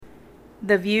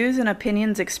The views and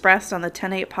opinions expressed on the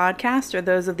 10-8 podcast are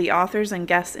those of the authors and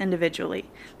guests individually.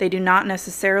 They do not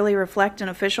necessarily reflect an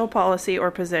official policy or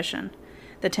position.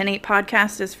 The 10-8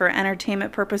 podcast is for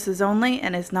entertainment purposes only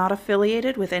and is not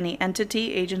affiliated with any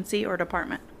entity, agency, or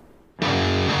department.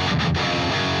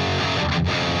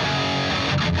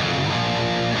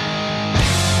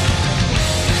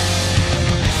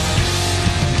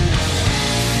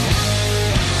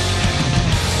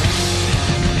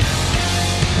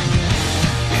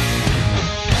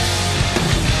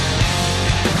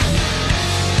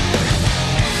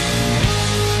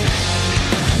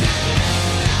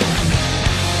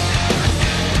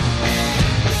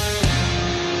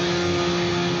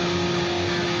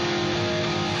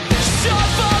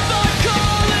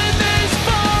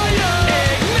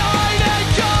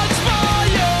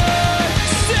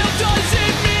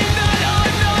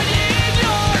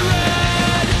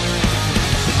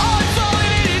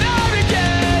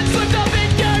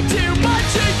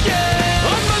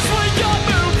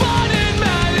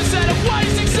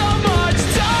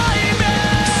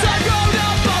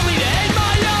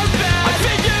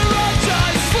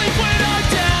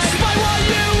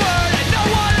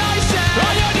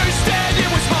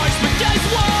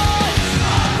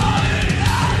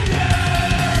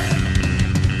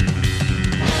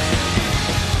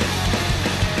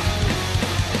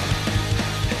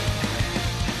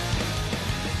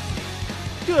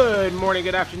 Good morning,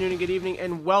 good afternoon, and good evening,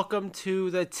 and welcome to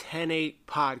the 10-8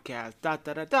 podcast.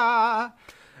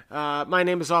 My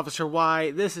name is Officer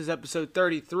Y. This is episode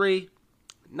 33.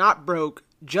 Not broke,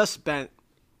 just bent,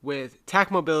 with TAC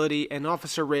Mobility and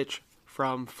Officer Rich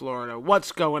from Florida.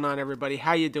 What's going on, everybody?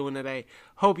 How you doing today?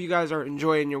 Hope you guys are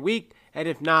enjoying your week, and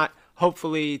if not,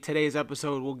 hopefully today's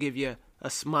episode will give you a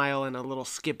smile and a little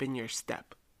skip in your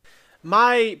step.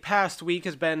 My past week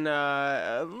has been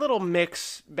a little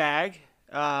mixed bag.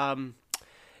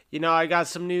 I got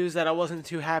some news that I wasn't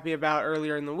too happy about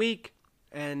earlier in the week,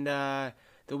 and the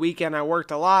weekend I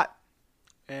worked a lot,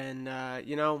 and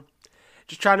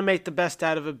just trying to make the best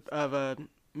out of a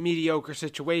mediocre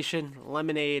situation,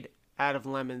 lemonade out of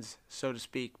lemons, so to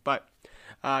speak. But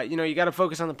you got to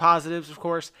focus on the positives, of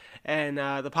course, and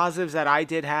the positives that I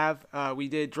did have, we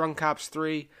did Drunk Cops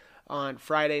 3 on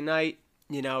Friday night.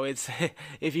 You know, it's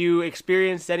if you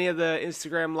experienced any of the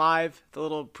Instagram Live, the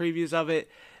little previews of it,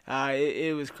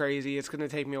 it was crazy. It's going to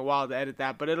take me a while to edit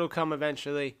that, but it'll come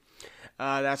eventually.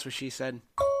 That's what she said.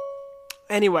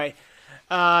 Anyway,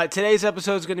 today's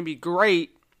episode is going to be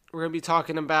great. We're going to be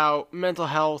talking about mental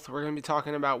health. We're going to be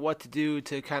talking about what to do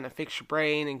to kind of fix your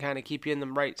brain and kind of keep you in the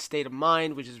right state of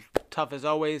mind, which is tough as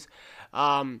always.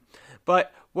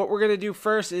 But what we're going to do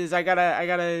first is I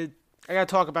gotta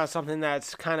talk about something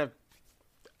that's kind of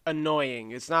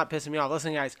annoying. It's not pissing me off.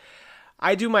 Listen, guys,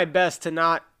 I do my best to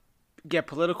not get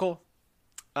political,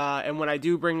 and when I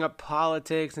do bring up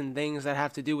politics and things that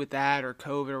have to do with that or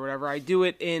COVID or whatever, I do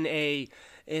it in a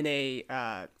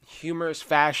humorous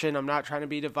fashion. I'm not trying to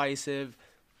be divisive,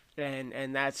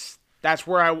 and that's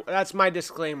my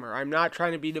disclaimer. I'm not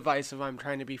trying to be divisive. I'm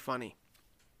trying to be funny.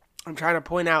 I'm trying to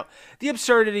point out the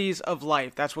absurdities of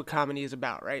life. That's what comedy is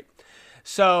about, right?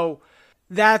 So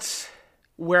that's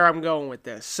where I'm going with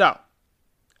this. So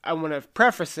I want to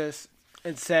preface this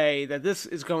and say that this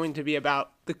is going to be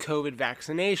about the COVID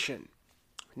vaccination.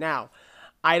 Now,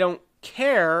 I don't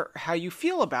care how you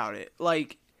feel about it.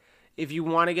 Like, if you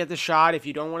want to get the shot, if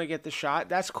you don't want to get the shot,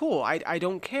 that's cool. I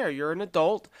don't care. You're an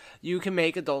adult. You can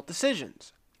make adult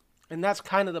decisions. And that's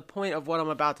kind of the point of what I'm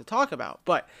about to talk about.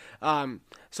 But,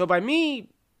 so by me,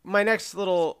 my next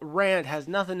little rant has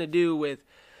nothing to do with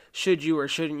should you or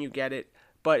shouldn't you get it,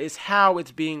 but it's how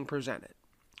it's being presented.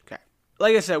 Okay.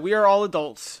 Like I said, we are all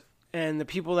adults, and the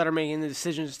people that are making the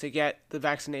decisions to get the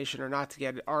vaccination or not to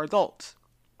get it are adults.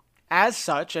 As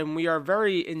such, and we are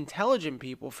very intelligent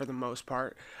people for the most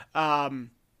part,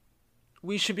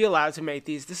 we should be allowed to make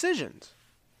these decisions.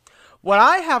 What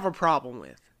I have a problem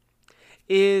with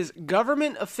is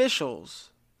government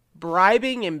officials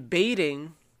bribing and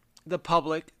baiting the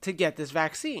public to get this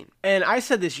vaccine. And I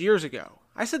said this years ago.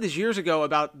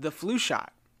 About the flu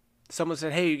shot. Someone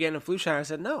said, hey, you getting a flu shot? I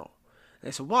said, no. And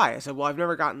they said, why? I said, well, I've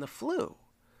never gotten the flu.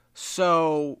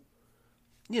 So,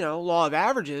 law of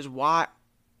averages, why?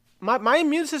 My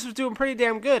immune system's doing pretty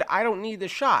damn good. I don't need the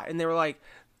shot. And they were like,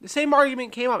 the same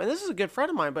argument came up, and this is a good friend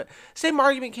of mine, but same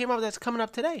argument came up that's coming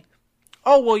up today.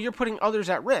 Oh, well, you're putting others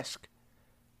at risk.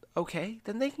 Okay,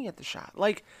 then they can get the shot.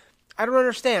 Like, I don't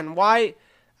understand. Why?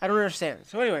 I don't understand.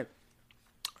 So anyway,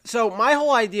 so my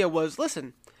whole idea was,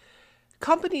 listen,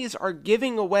 companies are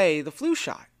giving away the flu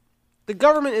shot. The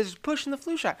government is pushing the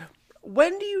flu shot.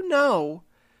 When do you know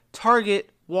Target,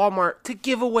 Walmart to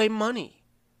give away money,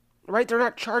 right? They're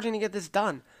not charging to get this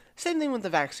done. Same thing with the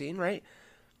vaccine, right?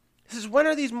 This is when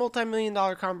are these multi-billion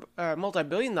dollar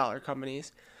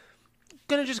companies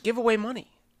gonna just give away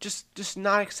money? Just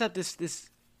not accept this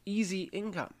easy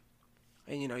income.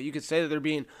 And you could say that they're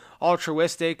being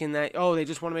altruistic and that they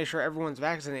just want to make sure everyone's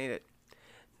vaccinated.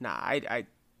 Nah,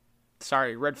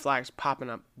 sorry, red flags popping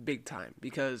up big time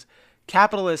because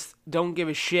capitalists don't give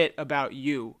a shit about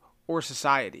you or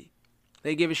society.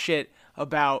 They give a shit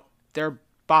about their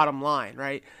bottom line,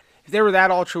 right? If they were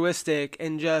that altruistic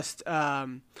and just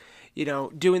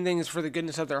doing things for the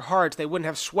goodness of their hearts, they wouldn't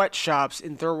have sweatshops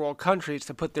in third world countries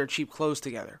to put their cheap clothes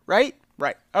together, right?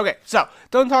 Right. Okay, so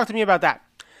don't talk to me about that.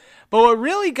 But what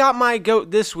really got my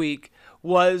goat this week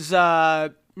was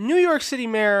New York City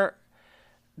Mayor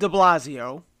de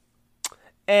Blasio,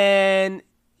 and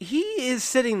he is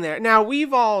sitting there. Now,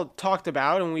 we've all talked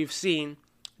about and we've seen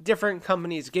different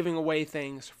companies giving away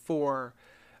things for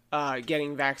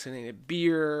getting vaccinated.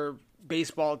 Beer,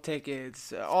 baseball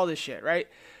tickets, all this shit, right?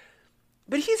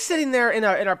 But he's sitting there in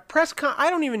a press con. I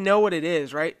don't even know what it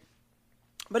is, right?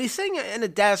 But he's sitting in a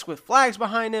desk with flags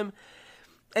behind him.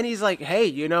 And he's like, hey,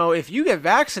 if you get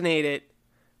vaccinated,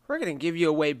 we're going to give you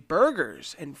away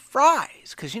burgers and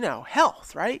fries. Because,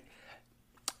 health, right?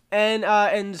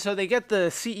 And so they get the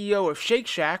CEO of Shake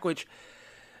Shack, which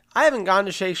I haven't gone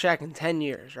to Shake Shack in 10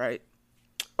 years, right?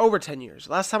 Over 10 years.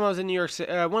 Last time I was in New York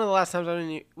City, one of the last times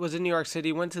I was in New York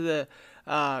City, went to the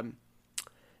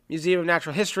Museum of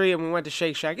Natural History, and we went to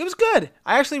Shake Shack. It was good.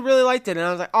 I actually really liked it. And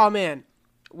I was like, oh, man.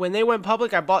 When they went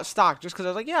public, I bought stock just because I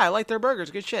was like, yeah, I like their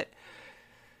burgers. Good shit.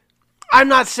 I'm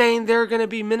not saying they're going to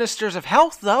be ministers of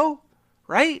health, though,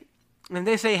 right? And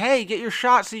they say, hey, get your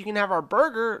shot so you can have our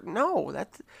burger.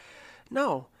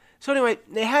 No. So anyway,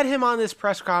 they had him on this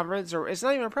press conference, or it's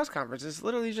not even a press conference. It's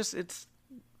literally it's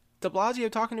de Blasio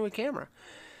talking to a camera.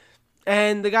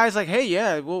 And the guy's like, hey,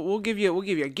 yeah, we'll give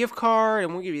you a gift card,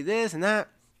 and we'll give you this and that.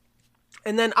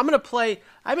 And then I'm going to play,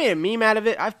 I made a meme out of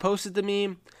it. I've posted the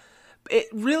meme. It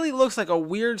really looks like a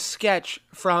weird sketch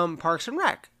from Parks and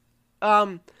Rec.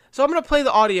 So I'm going to play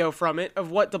the audio from it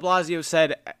of what de Blasio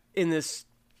said in this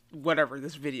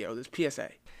video, this PSA.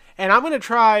 And I'm going to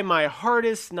try my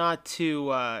hardest not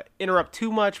to interrupt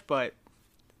too much, but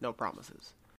no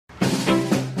promises.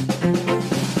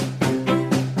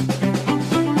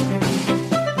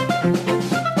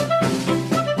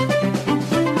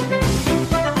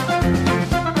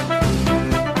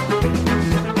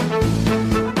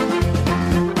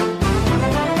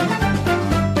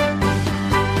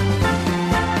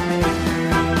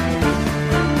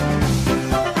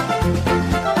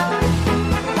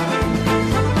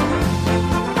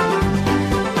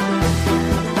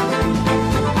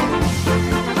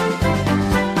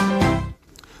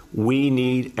 We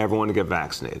need everyone to get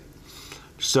vaccinated.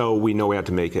 So we know we have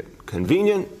to make it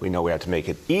convenient, we know we have to make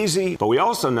it easy, but we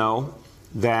also know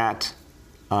that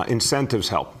incentives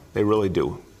help. They really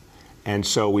do. And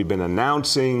so we've been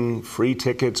announcing free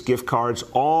tickets, gift cards,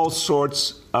 all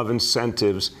sorts of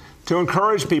incentives to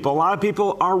encourage people. A lot of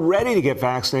people are ready to get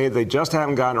vaccinated. They just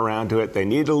haven't gotten around to it. They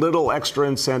need a little extra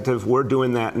incentive. We're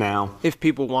doing that now. If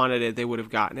people wanted it, they would have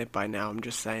gotten it by now, I'm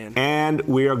just saying. And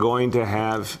we are going to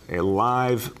have a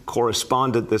live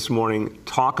correspondent this morning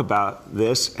talk about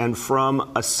this, and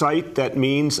from a site that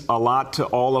means a lot to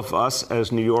all of us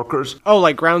as New Yorkers. Oh,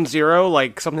 like Ground Zero,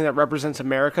 like something that represents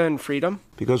America and freedom?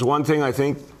 Because one thing I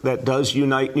think that does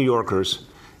unite New Yorkers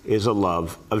is a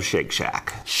love of Shake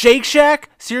Shack. Shake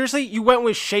Shack? Seriously? You went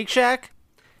with Shake Shack?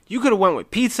 You could have went with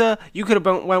pizza. You could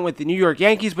have went with the New York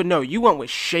Yankees, but no, you went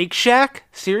with Shake Shack?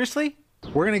 Seriously?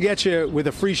 We're going to get you with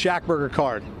a free Shack Burger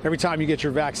card every time you get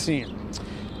your vaccine.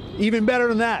 Even better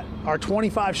than that, our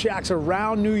 25 Shacks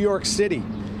around New York City.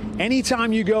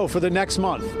 Anytime you go for the next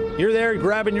month, you're there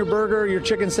grabbing your burger, your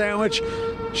chicken sandwich,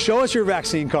 show us your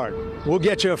vaccine card. We'll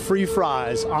get you free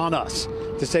fries on us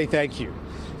to say thank you.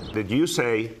 Did you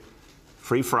say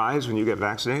free fries when you get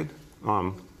vaccinated?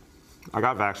 I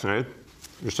got vaccinated.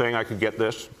 You're saying I could get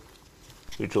this?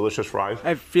 These delicious fries?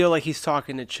 I feel like he's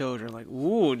talking to children. Like,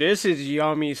 ooh, this is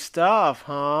yummy stuff,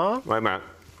 huh? Wait a minute.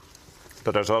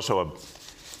 But there's also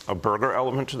a burger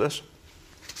element to this?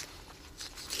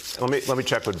 Let me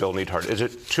check with Bill Neathart. Is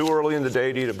it too early in the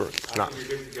day to eat a burger? No.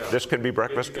 This could be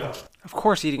breakfast? Of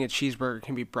course eating a cheeseburger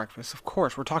can be breakfast. Of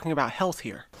course. We're talking about health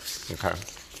here. Okay.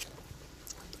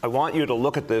 I want you to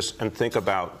look at this and think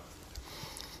about,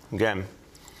 again,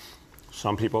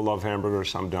 Some people love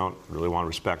hamburgers, some don't. Really want to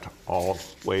respect all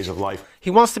ways of life. He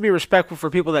wants to be respectful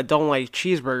for people that don't like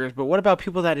cheeseburgers, but what about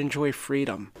people that enjoy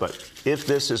freedom? But if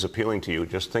this is appealing to you,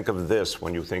 just think of this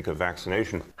when you think of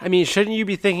vaccination. I mean, shouldn't you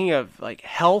be thinking of like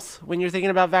health when you're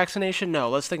thinking about vaccination? No,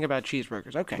 let's think about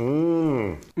cheeseburgers. Okay.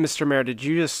 Mr. Mayor, did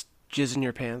you just jizz in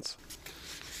your pants?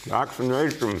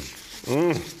 Vaccination.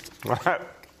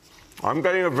 I'm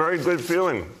getting a very good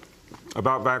feeling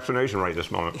about vaccination right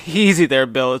this moment. Easy there,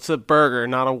 Bill. It's a burger,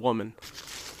 not a woman.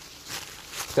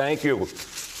 Thank you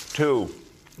to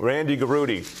Randy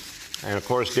Garudi and, of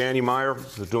course, Danny Meyer,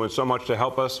 who's doing so much to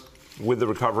help us with the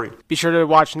recovery. Be sure to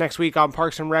watch next week on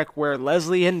Parks and Rec, where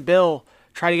Leslie and Bill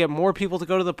try to get more people to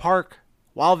go to the park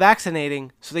while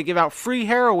vaccinating, so they give out free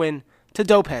heroin to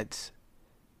dope heads.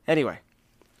 Anyway,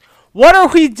 what are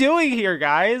we doing here,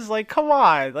 guys? Like, come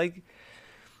on. Like,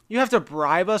 you have to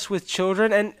bribe us with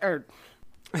children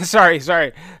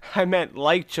Sorry. I meant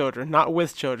like children, not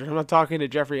with children. I'm not talking to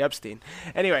Jeffrey Epstein.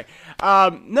 Anyway,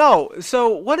 no. So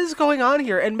what is going on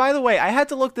here? And by the way, I had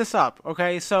to look this up,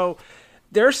 okay? So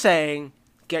they're saying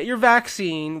get your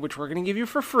vaccine, which we're going to give you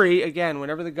for free. Again,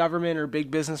 whenever the government or big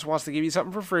business wants to give you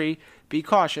something for free, be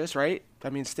cautious, right? I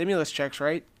mean, stimulus checks,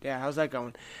 right? Yeah, how's that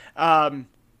going?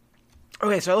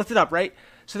 Okay, so I looked it up, right?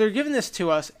 So they're giving this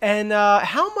to us. And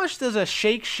how much does a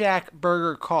Shake Shack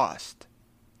burger cost?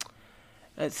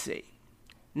 Let's see,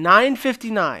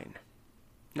 $9.59.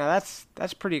 Now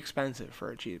that's pretty expensive for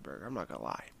a cheeseburger. I'm not gonna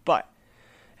lie, but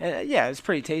yeah, it's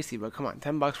pretty tasty. But come on,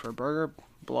 $10 for a burger,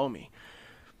 blow me.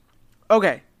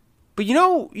 Okay, but you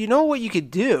know what you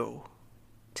could do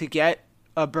to get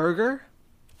a burger?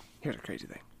 Here's a crazy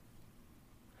thing.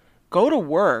 Go to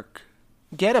work,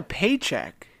 get a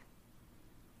paycheck.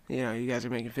 You know, you guys are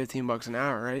making $15 an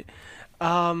hour, right?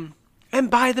 And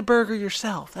buy the burger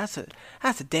yourself. That's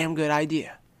a damn good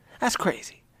idea. That's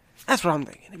crazy. That's what I'm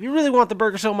thinking. If you really want the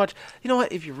burger so much, you know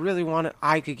what? If you really want it,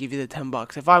 I could give you the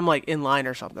 $10. If I'm like in line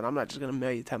or something, I'm not just gonna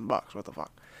mail you $10. What the fuck?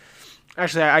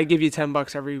 Actually, I give you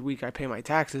 $10 every week. I pay my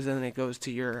taxes, and then it goes to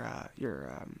your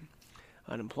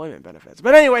unemployment benefits.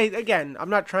 But anyway, again, I'm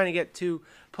not trying to get too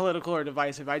political or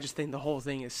divisive. I just think the whole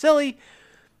thing is silly,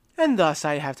 and thus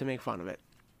I have to make fun of it.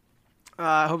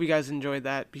 I hope you guys enjoyed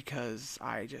that, because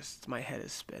my head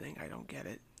is spinning. I don't get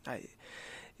it.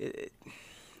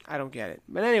 I don't get it.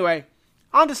 But anyway,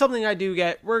 on to something I do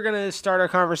get. We're going to start our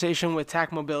conversation with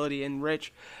TAC Mobility and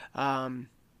Rich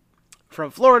from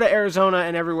Florida, Arizona,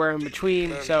 and everywhere in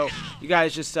between. So you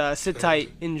guys just sit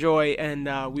tight, enjoy, and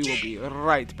we will be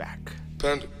right back.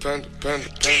 Panda.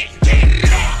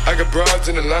 I got broads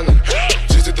in Atlanta,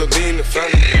 just to the lean the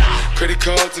family. Credit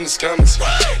cards in the scammers,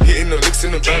 hitting the licks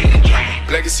in the van.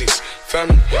 Legacies,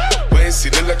 family, wait and see,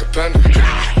 look like a panda.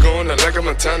 Going out like a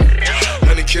Montana,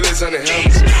 100 killers on the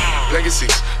helmets.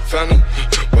 Legacies, family,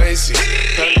 wait and see,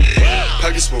 family.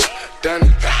 Pocket smooth, Danny,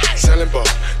 selling ball,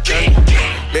 candy.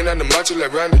 Man on the macho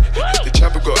like Randy, the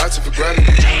chopper go out to for granted.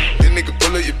 This nigga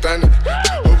bullet, you bandit.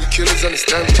 Hope the killers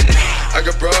understand me. I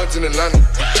got broads in Atlanta,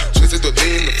 twisted the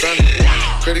lean the family.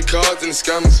 Credit cards and the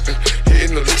scammers,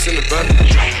 hitting the looks in the van.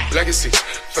 Legacy,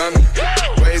 family,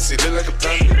 wait and see, look like a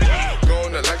panda.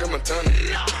 Going out like a Montana.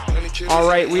 All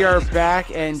right, we are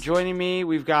back, and joining me,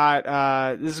 we've got,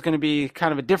 this is going to be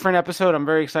kind of a different episode. I'm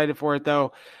very excited for it,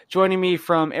 though. Joining me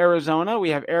from Arizona, we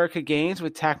have Erica Gaines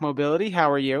with TAC Mobility.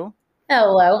 How are you?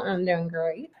 Hello, I'm doing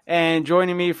great. And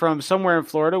joining me from somewhere in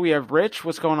Florida, we have Rich.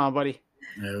 What's going on, buddy?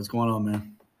 Hey, what's going on,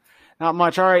 man? Not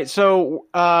much. All right, so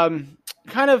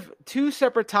kind of two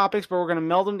separate topics, but we're going to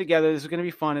meld them together. This is going to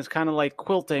be fun. It's kind of like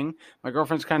quilting. My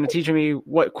girlfriend's kind of teaching me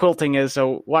what quilting is,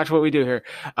 so watch what we do here.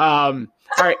 All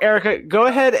right, Erica, go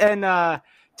ahead and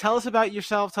tell us about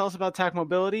yourself. Tell us about TAC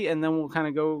Mobility, and then we'll kind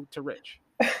of go to Rich.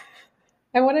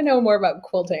 I want to know more about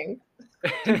quilting.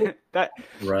 That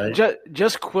Right.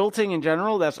 Just quilting in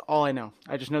general, that's all I know.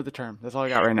 I just know the term. That's all I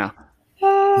got right now.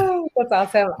 Oh, that's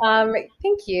awesome.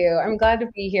 Thank you. I'm glad to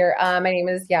be here. My name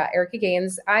is Erica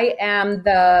Gaines. I am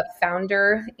the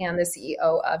founder and the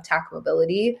CEO of TAC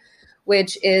Mobility,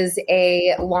 which is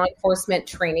a law enforcement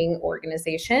training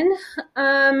organization.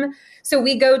 So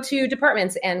we go to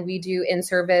departments and we do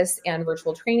in-service and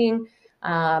virtual training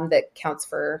that counts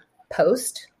for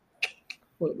post.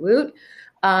 Woot woot.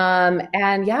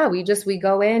 We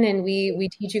go in and we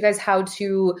teach you guys how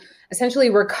to essentially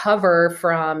recover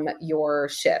from your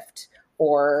shift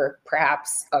or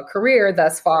perhaps a career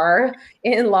thus far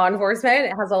in law enforcement.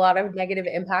 It has a lot of negative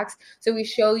impacts. So we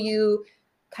show you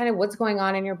kind of what's going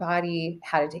on in your body,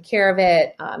 how to take care of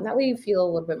it. That way you feel a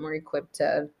little bit more equipped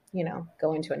to,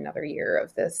 go into another year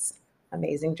of this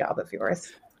amazing job of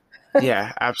yours.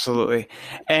 Yeah, absolutely.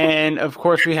 And of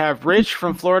course, we have Rich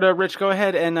from Florida. Rich, go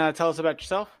ahead and tell us about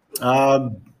yourself.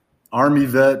 Army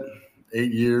vet,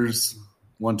 8 years,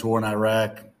 one tour in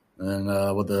Iraq, and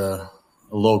with a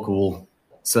local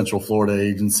Central Florida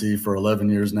agency for 11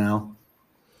 years now.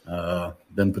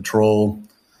 Been patrol,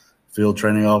 field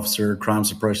training officer, crime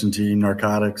suppression team,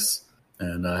 narcotics,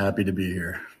 and happy to be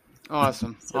here.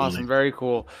 Awesome. Awesome. Very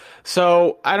cool.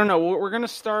 So I don't know. We're going to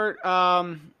start.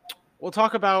 We'll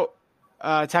talk about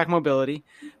TAC Mobility.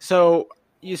 So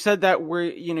you said that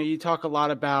you talk a lot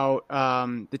about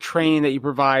the training that you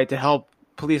provide to help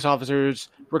police officers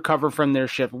recover from their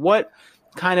shift. What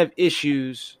kind of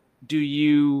issues do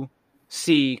you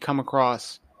see come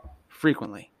across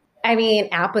frequently? I mean,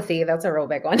 apathy, that's a real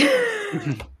big one.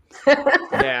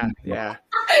 Yeah.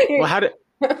 Well, how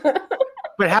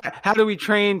do we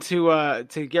train to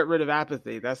get rid of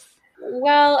apathy?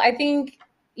 Well, I think,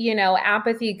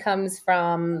 apathy comes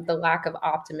from the lack of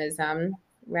optimism,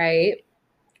 right?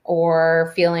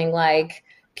 Or feeling like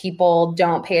people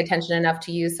don't pay attention enough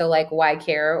to you, so like, why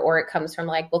care? Or it comes from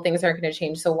like, well, things aren't going to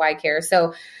change, so why care?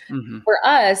 So for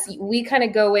us, we kind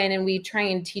of go in and we try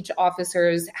and teach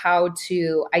officers how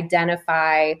to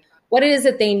identify what it is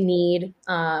that they need,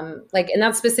 and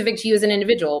that's specific to you as an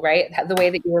individual, right? The way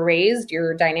that you were raised,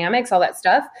 your dynamics, all that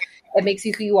stuff, it makes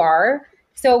you who you are.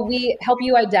 So we help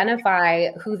you identify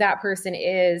who that person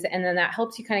is, and then that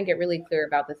helps you kind of get really clear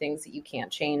about the things that you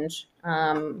can't change.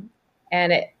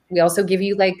 We also give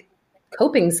you like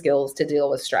coping skills to deal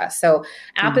with stress. So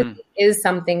apathy is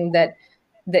something that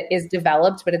is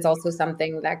developed, but it's also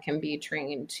something that can be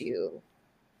trained to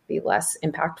be less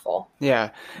impactful. Yeah.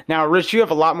 Now, Rich, you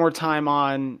have a lot more time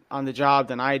on the job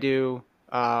than I do.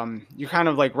 You're kind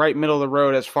of like right middle of the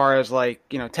road as far as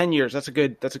 10 years. That's a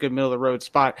good middle of the road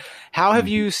spot. How have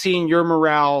you seen your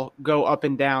morale go up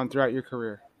and down throughout your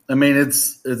career? I mean,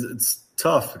 it's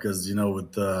tough because,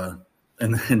 with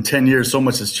in 10 years, so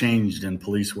much has changed in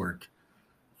police work.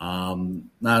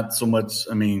 Not so much,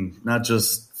 not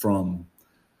just from,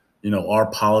 our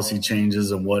policy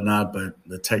changes and whatnot, but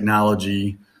the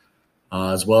technology,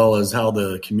 as well as how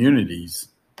the communities,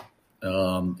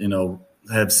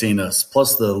 have seen us,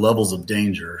 plus the levels of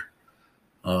danger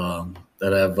that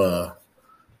have,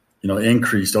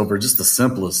 increased over just the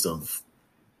simplest of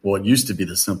what used to be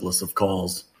the simplest of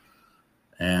calls.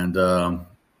 And,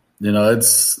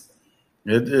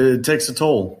 it takes a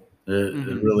toll.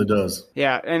 It really does.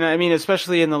 Yeah. And I mean,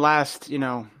 especially in the last,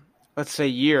 let's say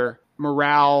year,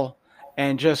 morale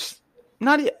and just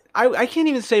I can't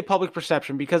even say public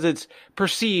perception because it's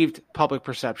perceived public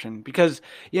perception because,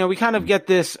 we kind of get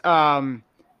this, the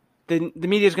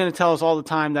media is going to tell us all the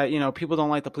time that, people don't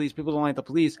like the police,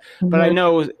 But I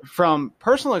know from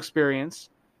personal experience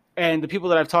and the people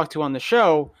that I've talked to on the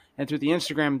show and through the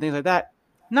Instagram and things like that,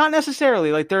 not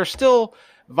necessarily. Like there are still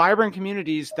vibrant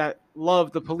communities that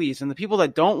love the police, and the people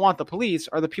that don't want the police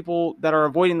are the people that are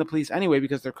avoiding the police anyway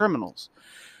because they're criminals.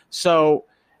 So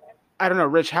I don't know,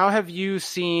 Rich, how have you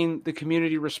seen the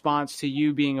community response to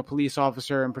you being a police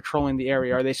officer and patrolling the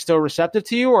area? Are they still receptive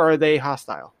to you or are they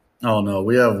hostile? Oh no,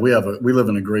 we live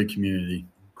in a great community.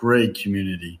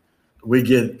 We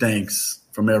get thanks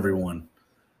from everyone.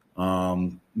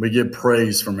 We get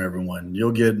praise from everyone.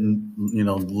 You'll get,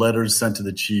 letters sent to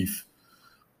the chief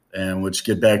and which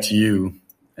get back to you.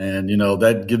 And,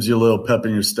 that gives you a little pep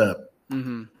in your step.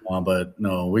 But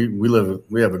no,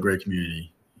 we have a great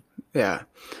community. Yeah.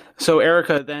 So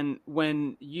Erica, then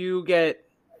when you get,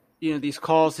 these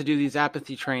calls to do these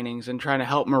apathy trainings and trying to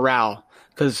help morale,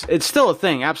 because it's still a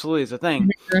thing. Absolutely. It's a thing.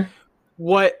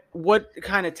 What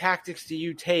kind of tactics do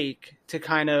you take to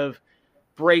kind of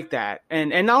break that? And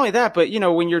not only that, but,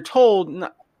 when you're told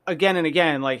again and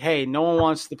again, like, hey, no one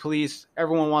wants the police,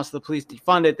 everyone wants the police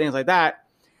defunded, things like that,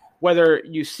 whether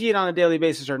you see it on a daily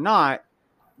basis or not,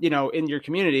 in your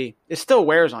community, it still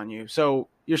wears on you. So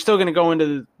you're still going to go into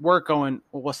the work going,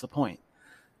 well, what's the point?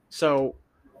 So,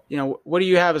 what do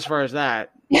you have as far as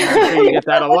that? I'm sure you get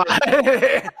that a lot.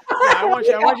 Yeah, I want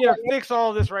you to fix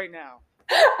all of this right now.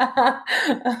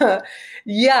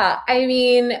 Yeah. I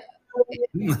mean,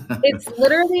 it's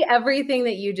literally everything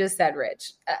that you just said,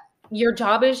 Rich. Your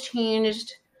job has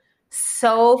changed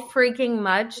so freaking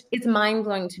much. It's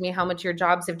mind-blowing to me how much your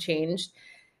jobs have changed.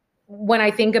 When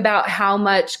I think about how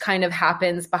much kind of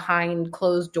happens behind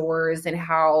closed doors and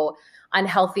how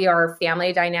unhealthy our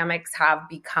family dynamics have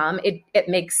become, it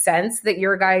makes sense that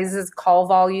your guys' call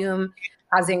volume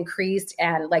has increased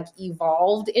and like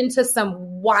evolved into some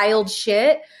wild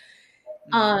shit.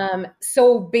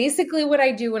 So basically what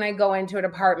I do when I go into a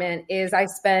department is I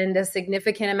spend a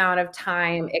significant amount of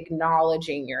time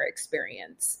acknowledging your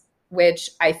experience, which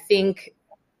I think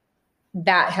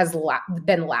that has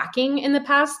been lacking in the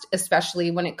past,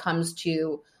 especially when it comes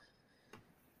to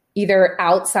either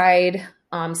outside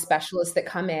specialists that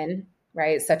come in,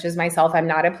 right? Such as myself. I'm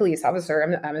not a police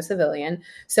officer. I'm a civilian.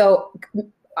 So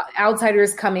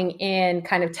outsiders coming in,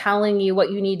 kind of telling you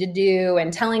what you need to do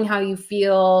and telling how you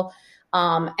feel,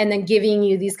 and then giving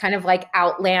you these kind of like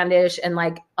outlandish and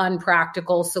like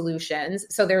unpractical solutions.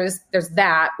 So there's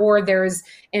that, or there's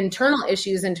internal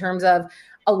issues in terms of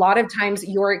a lot of times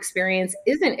your experience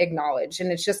isn't acknowledged,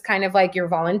 and it's just kind of like you're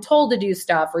voluntold to do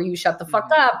stuff, or you shut the fuck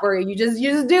up, or you just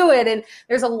do it. And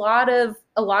there's a lot of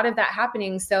that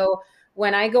happening. So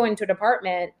when I go into a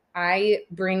department, I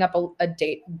bring up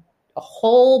a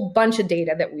whole bunch of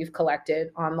data that we've collected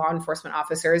on law enforcement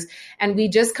officers. And we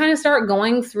just kind of start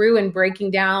going through and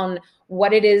breaking down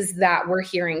what it is that we're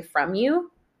hearing from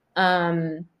you.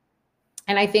 And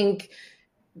I think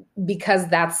because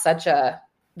that's such a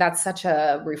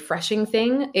refreshing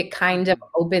thing, it kind of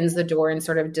opens the door and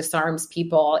sort of disarms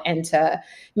people into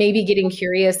maybe getting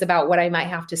curious about what I might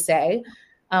have to say.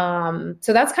 So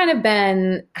that's kind of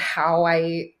been how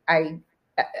I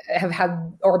have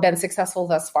had or been successful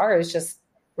thus far, is just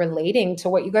relating to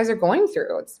what you guys are going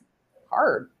through. It's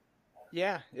hard.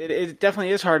 Yeah, it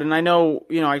definitely is hard. And I know,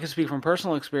 I can speak from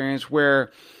personal experience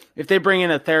where if they bring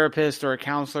in a therapist or a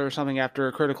counselor or something after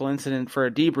a critical incident for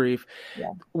a debrief,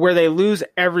 where they lose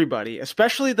everybody,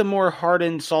 especially the more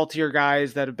hardened, saltier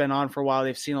guys that have been on for a while,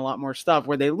 they've seen a lot more stuff,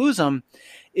 where they lose them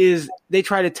is they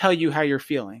try to tell you how you're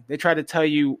feeling. They try to tell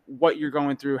you what you're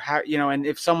going through, how, and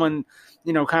if someone,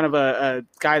 kind of a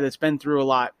guy that's been through a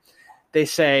lot, they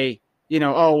say,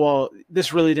 oh, well,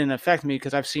 this really didn't affect me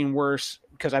because I've seen worse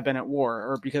because I've been at war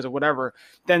or because of whatever.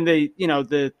 Then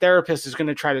the therapist is going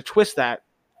to try to twist that.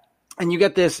 And you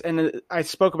get this, and I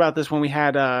spoke about this when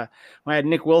I had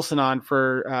Nick Wilson on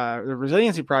for the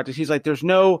Resiliency Project. He's like, there's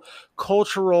no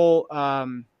cultural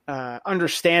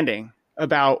understanding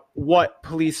about what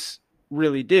police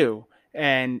really do.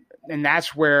 And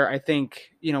that's where I think,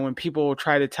 when people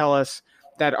try to tell us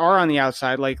that are on the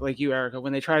outside, like you, Erica,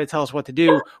 when they try to tell us what to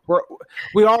do,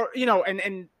 we all,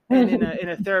 and in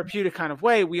a therapeutic kind of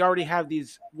way, we already have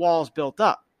these walls built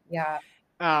up. Yeah.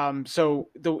 So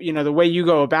the way you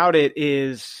go about it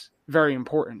is very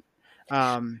important.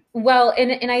 Well,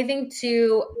 and I think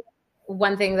too,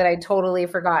 one thing that I totally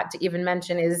forgot to even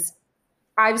mention is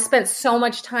I've spent so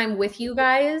much time with you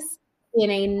guys in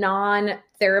a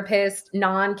non-therapist,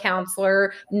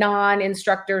 non-counselor,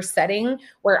 non-instructor setting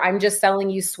where I'm just selling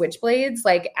you switchblades,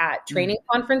 like at training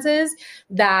conferences,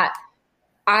 that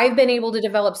I've been able to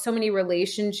develop so many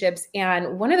relationships.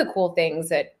 And one of the cool things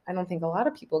that I don't think a lot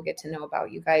of people get to know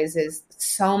about you guys is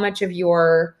so much of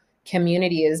your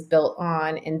community is built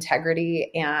on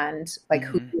integrity and like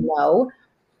who you know.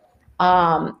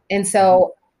 And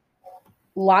so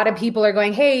a lot of people are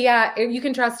going, hey, yeah, you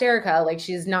can trust Erica. Like,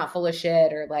 she's not full of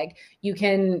shit, or like, you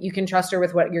can trust her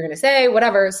with what you're going to say,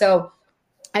 whatever. So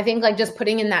I think like just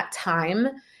putting in that time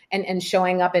and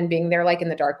showing up and being there, like in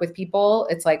the dark with people,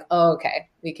 it's like, oh, okay,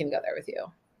 we can go there with you.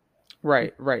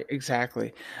 Right.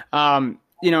 Exactly. And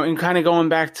kind of going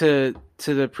back to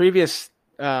the previous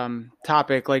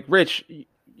topic, like Rich,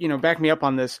 back me up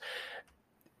on this.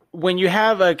 When you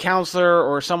have a counselor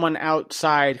or someone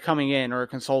outside coming in, or a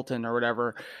consultant or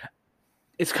whatever,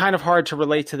 it's kind of hard to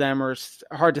relate to them, or it's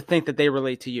hard to think that they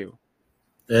relate to you.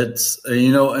 It's,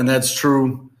 and that's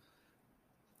true.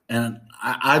 And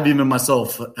I've even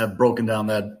myself have broken down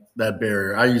that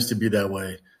barrier. I used to be that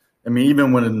way. I mean,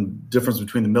 even when the difference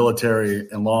between the military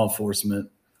and law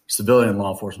enforcement, civilian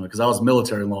law enforcement, because I was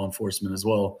military law enforcement as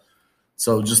well.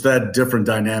 So just that different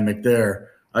dynamic there.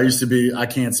 I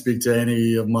can't speak to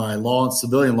any of my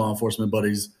civilian law enforcement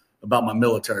buddies about my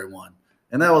military one.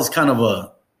 And that was kind of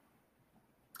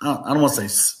I don't want to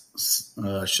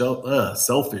say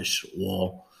selfish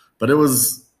wall, but it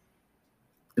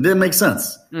didn't make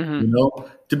sense,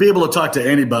 to be able to talk to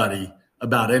anybody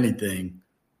about anything.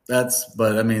 That's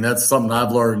something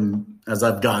I've learned as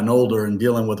I've gotten older and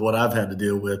dealing with what I've had to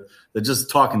deal with, that just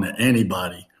talking to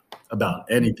anybody about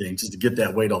anything, just to get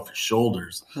that weight off your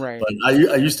shoulders. Right. But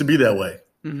I used to be that way.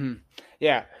 Mm-hmm.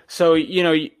 Yeah. So,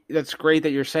 that's great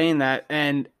that you're saying that.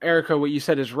 And Erica, what you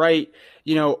said is right.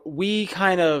 We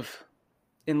kind of,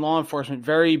 in law enforcement,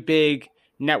 very big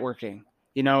networking,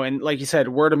 and like you said,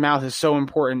 word of mouth is so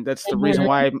important. That's the reason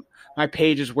why my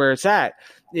page is where it's at,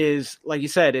 is like you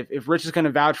said, if Rich is going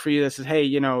to vouch for you, that says, hey,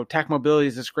 TAC Mobility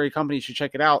is this great company, you should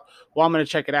check it out. Well, I'm going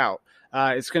to check it out.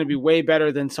 It's going to be way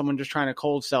better than someone just trying to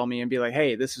cold sell me and be like,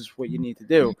 hey, this is what you need to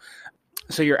do.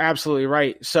 So you're absolutely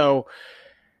right. So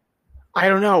I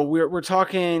don't know. We're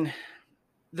talking,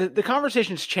 the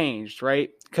conversation's changed, right?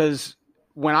 Because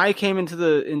when I came into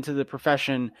the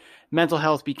profession, mental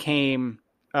health became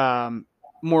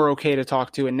more okay to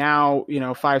talk to. And now,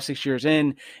 5-6 years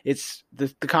in, it's the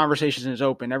conversation is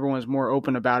open. Everyone's more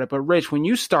open about it. But Rich, when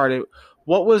you started,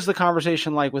 what was the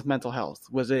conversation like with mental health?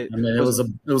 Was it? I mean, it was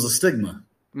a stigma.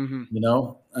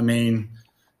 Mm-hmm. I mean,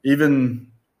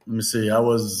 even let me see. I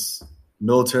was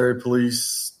military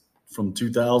police from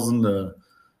 2000 to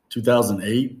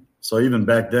 2008. So even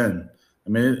back then, I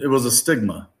mean, it was a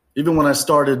stigma. Even when I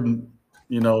started,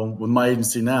 with my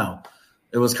agency now,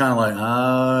 it was kind of like,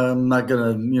 I'm not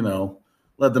going to,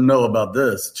 let them know about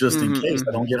this just in case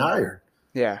I don't get hired.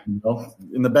 Yeah.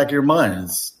 In the back of your mind,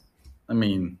 I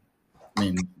mean,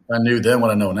 I knew then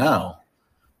what I know now.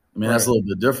 I mean, that's a little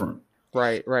bit different.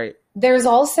 Right. There's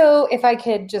also, if I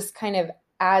could just kind of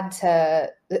add to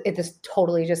it, this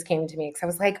totally just came to me because I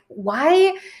was like,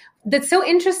 why? That's so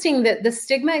interesting that the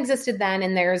stigma existed then,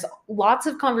 and there's lots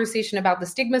of conversation about the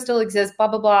stigma still exists, blah,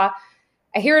 blah, blah.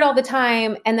 I hear it all the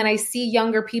time. And then I see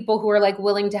younger people who are like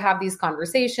willing to have these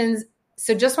conversations.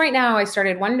 So just right now, I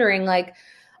started wondering, like,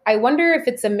 I wonder if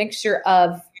it's a mixture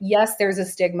of, yes, there's a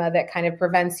stigma that kind of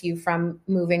prevents you from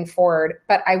moving forward.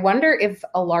 But I wonder if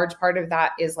a large part of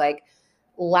that is like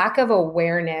lack of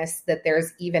awareness that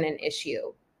there's even an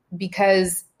issue.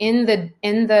 Because in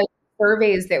the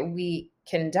surveys that we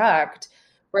conduct,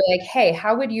 we're like, hey,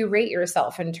 how would you rate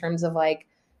yourself in terms of like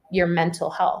your mental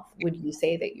health? Would you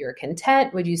say that you're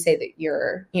content? Would you say that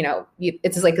you're,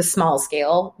 it's like a small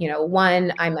scale,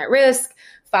 1, I'm at risk,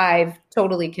 5,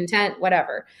 totally content,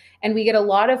 whatever. And we get a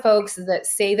lot of folks that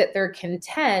say that they're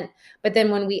content, but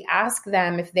then when we ask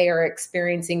them if they are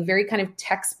experiencing very kind of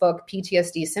textbook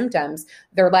PTSD symptoms,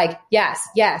 they're like, yes.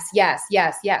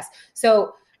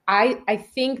 So I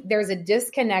think there's a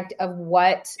disconnect of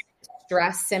what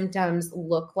stress symptoms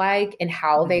look like and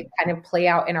how they kind of play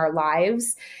out in our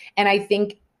lives. And I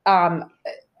think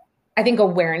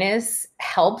awareness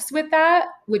helps with that,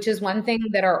 which is one thing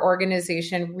that our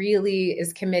organization really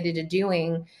is committed to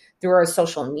doing through our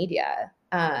social media.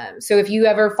 So if you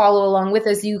ever follow along with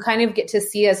us, you kind of get to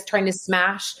see us trying to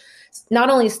smash not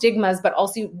only stigmas, but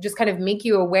also just kind of make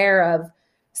you aware of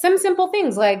some simple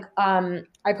things. Like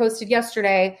I posted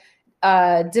yesterday,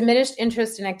 diminished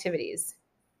interest in activities.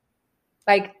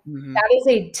 Like that is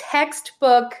a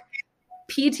textbook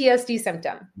PTSD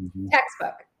symptom,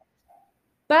 textbook.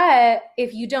 But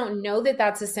if you don't know that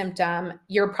that's a symptom,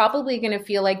 you're probably going to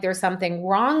feel like there's something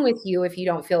wrong with you if you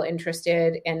don't feel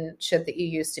interested in shit that you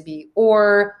used to be.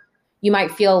 Or you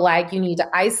might feel like you need to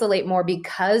isolate more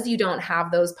because you don't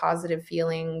have those positive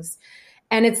feelings.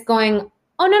 And it's going,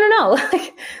 oh, no.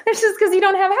 Like, that's just because you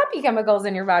don't have happy chemicals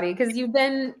in your body because you've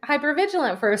been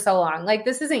hypervigilant for so long. Like,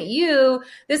 this isn't you.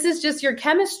 This is just your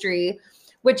chemistry,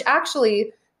 which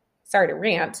actually, sorry to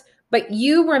rant, but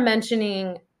you were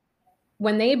mentioning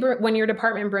when your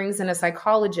department brings in a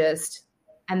psychologist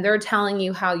and they're telling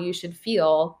you how you should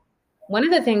feel, one of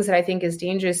the things that I think is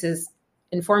dangerous is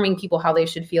informing people how they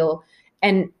should feel.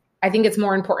 And I think it's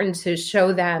more important to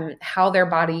show them how their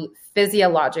body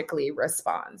physiologically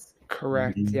responds.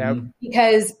 Correct. Yeah.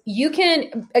 Because you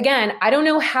can, again, I don't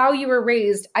know how you were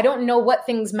raised. I don't know what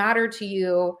things matter to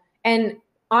you. And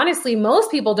honestly,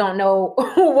 most people don't know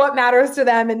what matters to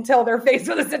them until they're faced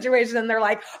with a situation and they're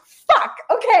like, fuck,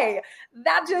 okay,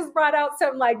 that just brought out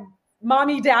some like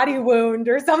mommy daddy wound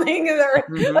or something. Or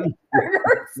something.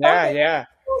 Yeah.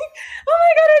 Oh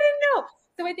my God, I didn't know.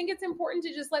 So I think it's important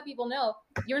to just let people know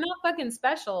you're not fucking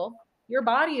special. Your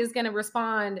body is going to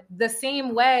respond the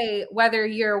same way, whether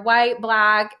you're white,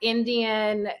 black,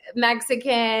 Indian,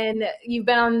 Mexican, you've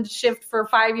been on shift for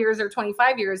 5 years or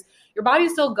 25 years. Your body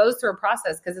still goes through a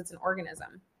process because it's an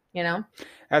organism,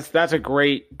 That's a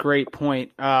great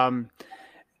point.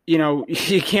 You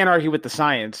can't argue with the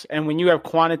science. And when you have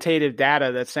quantitative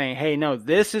data that's saying, hey, no,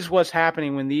 this is what's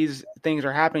happening when these things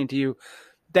are happening to you,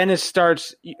 then it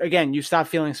starts, again, you stop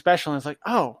feeling special. And it's like,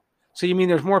 oh, so you mean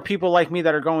there's more people like me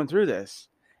that are going through this?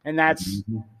 And that's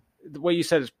what you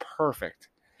said is perfect.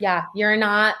 Yeah, you're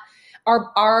not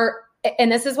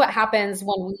and this is what happens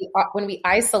when we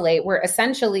isolate. We're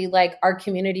essentially like our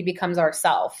community becomes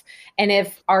ourself. And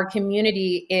if our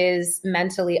community is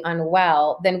mentally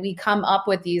unwell, then we come up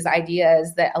with these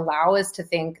ideas that allow us to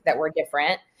think that we're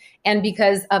different. And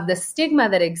because of the stigma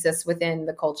that exists within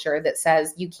the culture that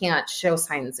says you can't show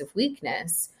signs of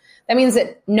weakness, that means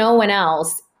that no one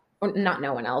else, or not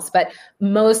no one else, but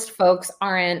most folks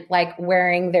aren't like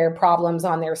wearing their problems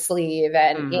on their sleeve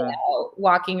and,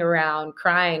 walking around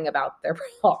crying about their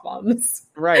problems.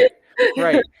 Right.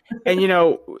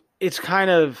 And, it's kind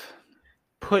of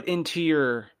put into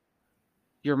your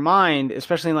your mind,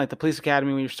 especially in like the police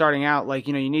academy, when you're starting out, like,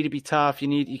 you know, you need to be tough.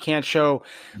 You can't show,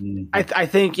 I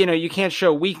think, you know, you can't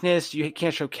show weakness. You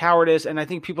can't show cowardice. And I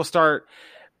think people start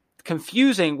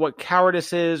confusing what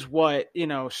cowardice is, what, you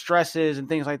know, stress is and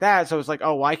things like that. So it's like,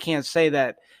 oh, well, I can't say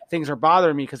that things are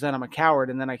bothering me because then I'm a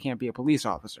coward and then I can't be a police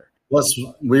officer. Plus,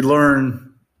 we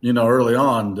learn, you know, early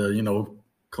on to, you know,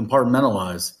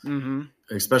 compartmentalize,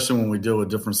 especially when we deal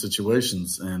with different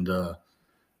situations. And,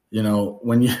 you know,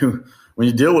 when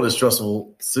you deal with a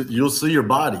stressful, you'll see your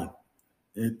body,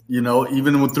 you know,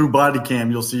 even through body cam,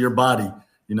 you'll see your body,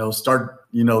 you know, start,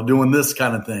 you know, doing this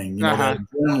kind of thing, you know, that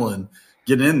adrenaline,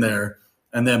 get in there,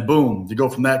 and then boom, you go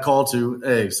from that call to,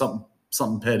 hey,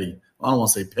 something petty. I don't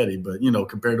want to say petty, but, you know,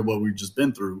 compared to what we've just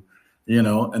been through, you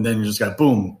know, and then you just got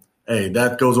boom, hey,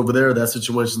 that goes over there, that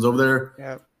situation's over there.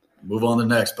 Yeah. Move on to the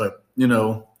next. But, you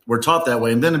know, we're taught that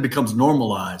way, and then it becomes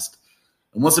normalized.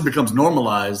 And once it becomes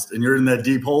normalized and you're in that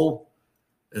deep hole,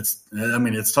 it's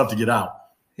tough to get out.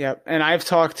 Yeah. And I've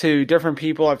talked to different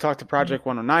people. I've talked to Project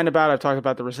 109 about it. I've talked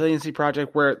about the Resiliency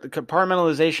Project, where the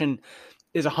compartmentalization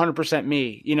is 100%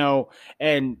 me, you know,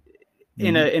 and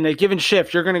in a given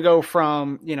shift, you're going to go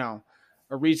from, you know,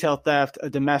 a retail theft, a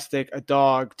domestic, a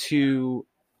dog, to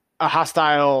a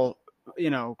hostile, you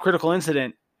know, critical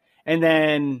incident. And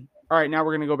then, all right, now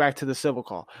we're going to go back to the civil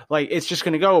call. Like, it's just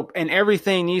going to go, and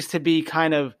everything needs to be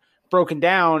kind of broken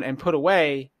down and put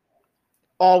away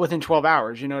all within 12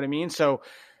 hours. You know what I mean? So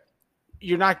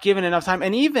you're not given enough time.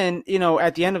 And even, you know,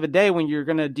 at the end of the day, when you're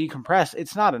going to decompress,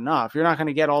 it's not enough. You're not going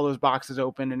to get all those boxes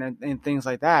open and things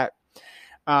like that.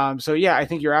 So yeah, I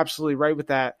think you're absolutely right with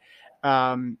that.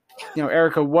 You know,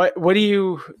 Erica, what have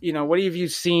you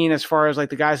seen as far as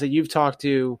like the guys that you've talked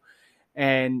to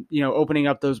and, you know, opening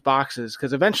up those boxes?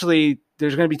 Because eventually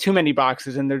there's going to be too many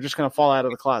boxes and they're just going to fall out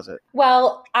of the closet.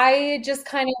 Well, I just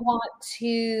kind of want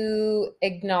to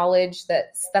acknowledge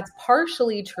that that's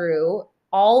partially true.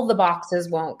 All the boxes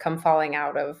won't come falling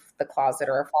out of the closet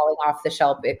or falling off the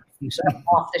shelf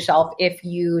if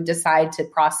you decide to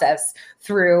process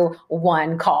through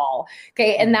one call.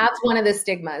 Okay. And that's one of the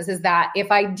stigmas, is that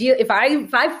if I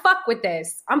fuck with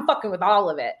this, I'm fucking with all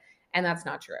of it. And that's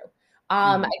not true.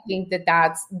 I think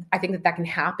that can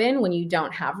happen when you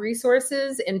don't have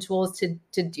resources and tools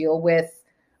to deal with,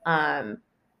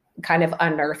 kind of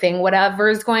unearthing whatever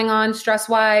is going on stress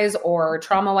wise or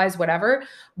trauma wise, whatever.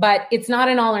 But it's not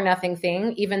an all or nothing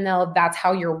thing, even though that's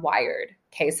how you're wired.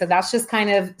 Okay. So that's just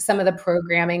kind of some of the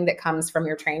programming that comes from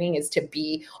your training, is to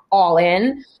be all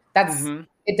in.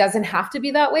 It doesn't have to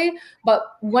be that way. But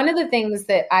one of the things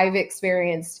that I've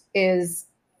experienced is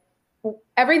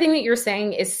everything that you're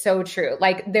saying is so true.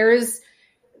 Like, there's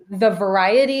the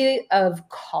variety of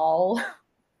calls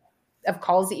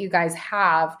that you guys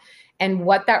have, and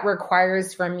what that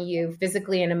requires from you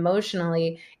physically and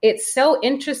emotionally. It's so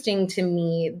interesting to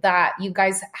me that you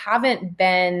guys haven't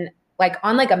been, like,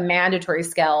 on like a mandatory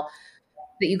scale,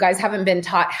 that you guys haven't been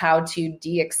taught how to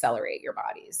de-accelerate your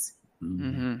bodies.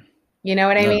 Mm-hmm. You know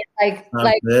what I mean? Like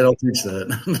they don't teach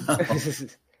that.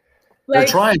 No. They're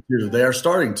trying to. They are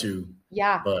starting to.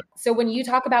 Yeah. So when you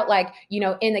talk about, like, you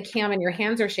know, in the cam and your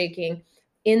hands are shaking,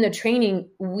 in the training,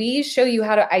 we show you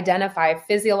how to identify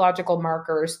physiological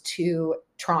markers to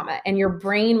trauma, and your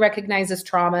brain recognizes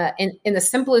trauma in the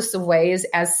simplest of ways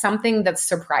as something that's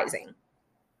surprising.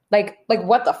 Like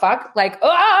what the fuck? Like,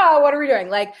 what are we doing?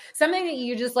 Like something that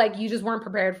you just weren't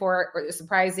prepared for, or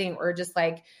surprising, or just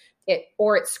like it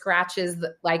scratches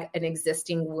like an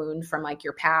existing wound from like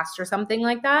your past or something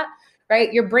like that.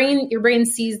 Right? Your brain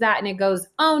sees that and it goes,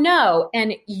 oh no.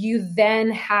 And you then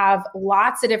have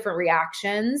lots of different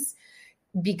reactions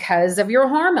because of your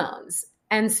hormones.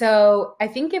 And so I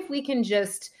think if we can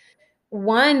just,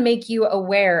 one, make you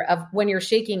aware of when you're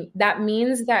shaking, that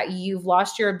means that you've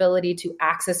lost your ability to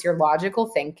access your logical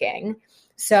thinking.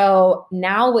 So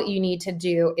now what you need to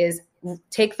do is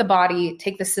take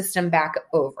the system back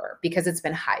over, because it's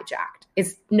been hijacked.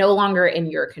 It's no longer in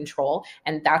your control.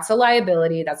 And that's a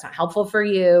liability. That's not helpful for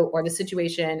you or the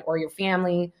situation or your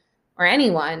family or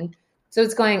anyone. So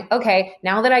it's going, okay,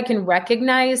 now that I can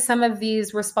recognize some of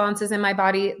these responses in my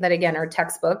body that, again, are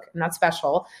textbook, not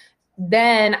special,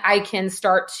 then I can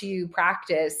start to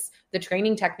practice the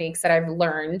training techniques that I've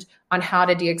learned on how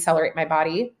to de-accelerate my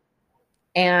body.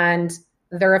 And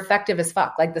they're effective as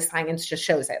fuck. Like, the science just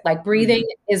shows it. Like, breathing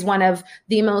is one of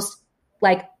the most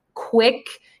like quick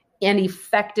and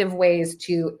effective ways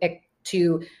to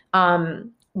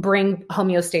bring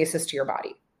homeostasis to your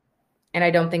body. And I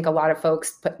don't think a lot of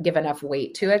folks give enough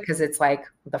weight to it, because it's like,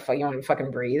 the fuck, you want to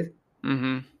fucking breathe?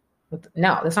 Mm-hmm.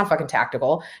 No, that's not fucking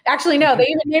tactical. Actually, no, they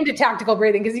even named it tactical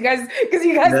breathing because you guys can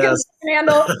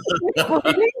handle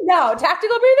breathing. No,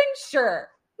 tactical breathing, sure.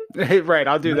 Right,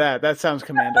 I'll do that. That sounds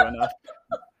commando enough.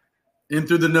 In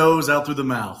through the nose, out through the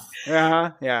mouth.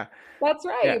 Yeah. That's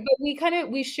right. Yeah.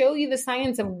 But we show you the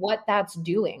science of what that's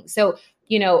doing. So,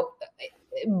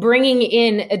 bringing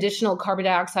in additional carbon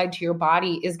dioxide to your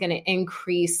body is going to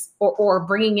increase, or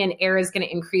bringing in air is going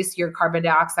to increase your carbon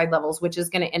dioxide levels, which is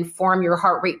going to inform your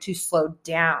heart rate to slow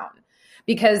down.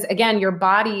 Because again, your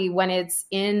body, when it's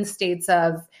in states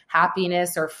of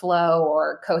happiness or flow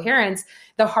or coherence,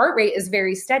 the heart rate is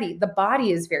very steady. The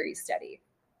body is very steady.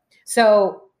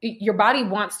 So your body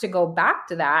wants to go back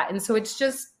to that. And so it's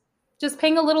just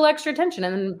paying a little extra attention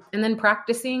and then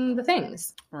practicing the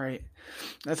things. Right.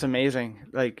 That's amazing.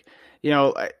 Like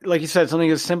you said,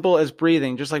 something as simple as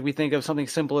breathing, just like we think of something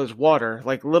simple as water,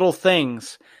 like little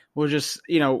things will just,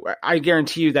 I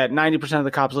guarantee you that 90% of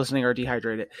the cops listening are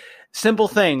dehydrated. Simple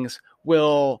things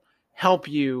will help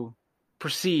you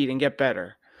proceed and get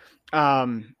better.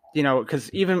 Because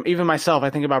even myself, I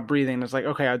think about breathing. It's like,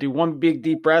 okay, I'll do one big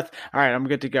deep breath. All right, I'm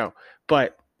good to go.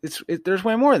 But there's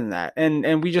way more than that.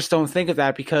 And we just don't think of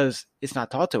that because it's not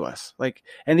taught to us.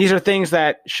 And these are things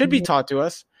that should be taught to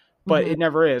us, but it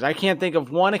never is. I can't think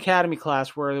of one academy class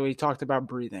where we talked about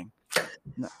breathing.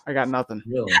 No, I got nothing.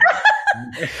 Really?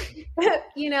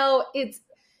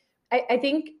 I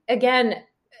think, again,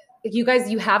 you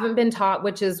guys, you haven't been taught,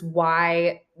 which is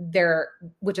why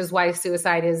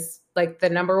suicide is like the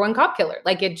number one cop killer.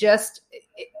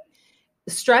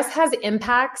 Stress has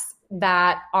impacts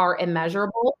that are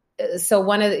immeasurable. So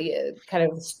one of the kind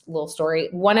of little story,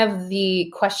 one of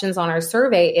the questions on our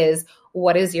survey is,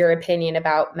 what is your opinion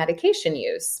about medication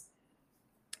use?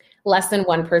 Less than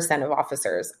 1% of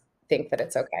officers think that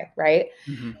it's okay, right?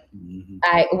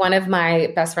 Mm-hmm. One of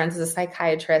my best friends is a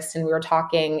psychiatrist, and we were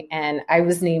talking, and I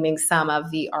was naming some of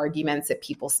the arguments that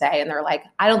people say, and they're like,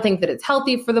 I don't think that it's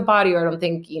healthy for the body, or I don't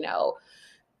think,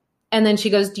 And then she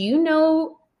goes, do you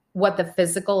know what the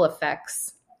physical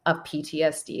effects of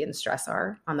PTSD and stress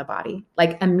are on the body,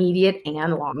 like immediate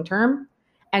and long-term?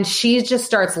 And she just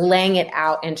starts laying it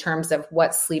out in terms of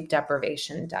what sleep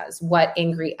deprivation does, what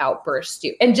angry outbursts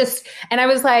do. And I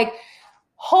was like,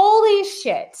 holy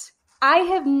shit. I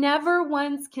have never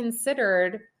once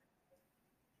considered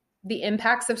the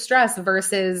impacts of stress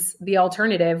versus the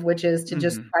alternative, which is to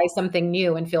just try something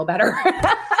new and feel better.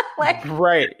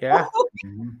 Right. Yeah.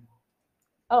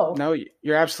 Oh, no,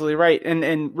 you're absolutely right.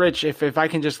 And Rich, if I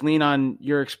can just lean on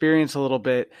your experience a little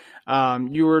bit,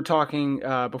 you were talking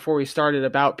before we started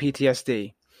about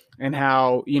PTSD and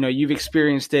how, you've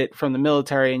experienced it from the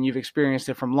military and you've experienced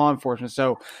it from law enforcement.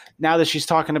 So now that she's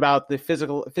talking about the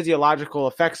physiological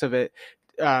effects of it,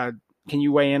 can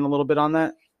you weigh in a little bit on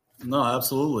that? No,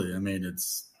 absolutely.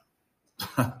 It's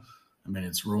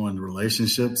ruined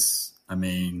relationships.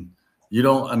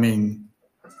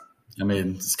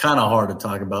 It's kind of hard to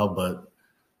talk about, but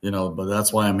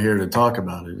that's why I'm here to talk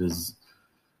about it. Is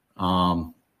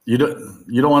you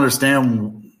don't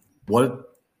understand what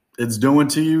it's doing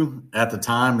to you at the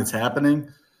time it's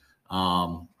happening.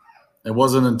 It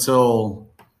wasn't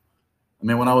until,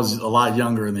 when I was a lot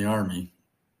younger in the Army,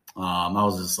 I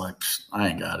was just like, I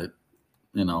ain't got it,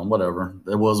 whatever.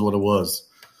 It was what it was.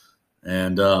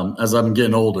 And as I'm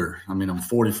getting older, I'm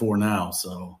 44 now,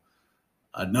 so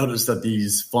I noticed that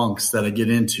these funks that I get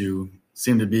into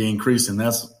seem to be increasing.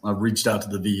 I've reached out to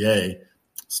the VA,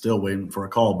 still waiting for a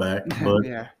call back, but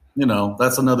yeah.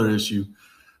 That's another issue.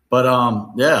 But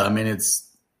it's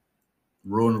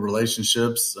ruined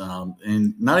relationships,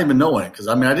 and not even knowing it. Cause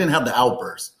I didn't have the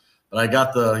outburst, but I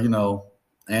got the,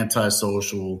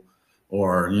 antisocial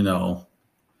or,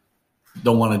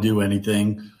 don't want to do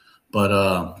anything. But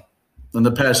in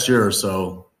the past year or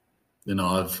so,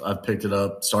 I've picked it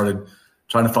up, started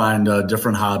trying to find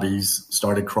different hobbies,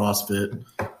 started CrossFit.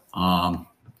 I've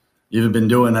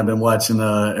been watching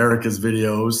Erica's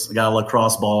videos. I got a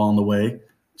lacrosse ball on the way,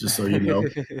 just so you know.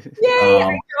 Yay,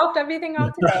 I dropped everything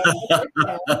off today.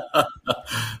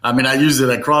 I used it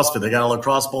at CrossFit. They got a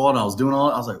lacrosse ball, and I was doing all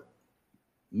it. I was like,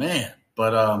 man.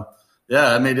 But,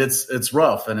 it's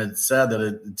rough, and it's sad that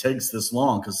it takes this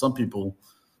long because some people,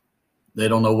 they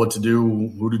don't know what to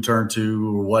do, who to turn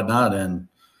to or whatnot. And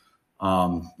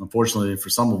unfortunately for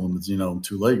some of them, it's,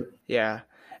 too late. Yeah.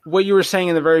 What you were saying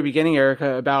in the very beginning,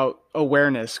 Erica, about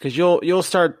awareness, because you'll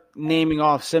start naming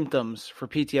off symptoms for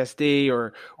PTSD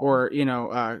or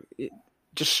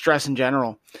just stress in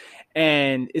general.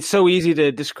 And it's so easy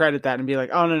to discredit that and be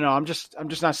like, oh, no, I'm just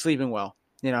not sleeping well.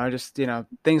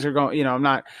 Things are going, I'm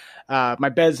not, my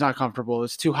bed's not comfortable.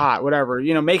 It's too hot, whatever,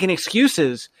 making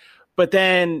excuses. But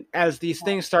then as these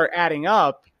things start adding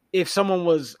up, if someone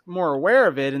was more aware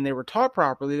of it and they were taught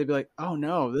properly, they'd be like, oh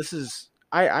no, this is,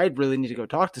 I really need to go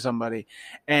talk to somebody.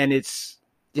 And it's,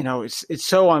 you know, it's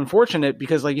so unfortunate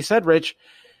because like you said, Rich,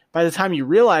 by the time you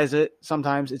realize it,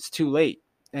 sometimes it's too late.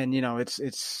 And, you know,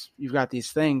 it's, you've got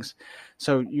these things.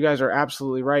 So you guys are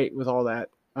absolutely right with all that.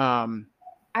 I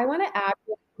want to add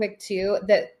real quick too,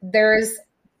 that there's,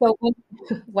 so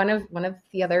one of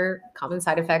the other common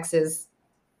side effects is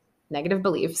negative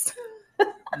beliefs.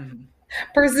 Mm-hmm.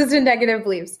 Persistent negative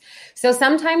beliefs. So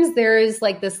sometimes there is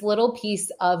like this little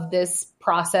piece of this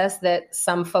process that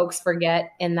some folks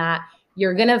forget, in that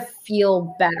you're going to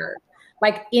feel better.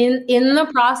 Like in the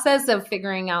process of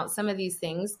figuring out some of these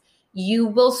things, you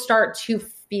will start to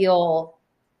feel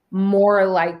more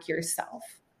like yourself,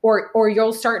 or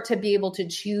you'll start to be able to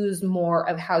choose more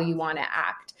of how you want to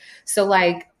act. So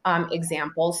like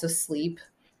example, so sleep.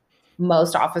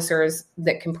 Most officers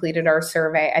that completed our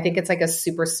survey, I think it's like a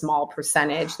super small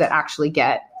percentage that actually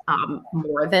get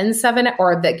more than 7,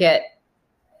 or that get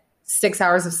 6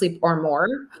 hours of sleep or more.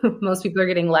 Most people are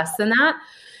getting less than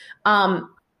that.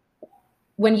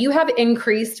 When you have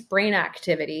increased brain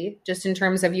activity, just in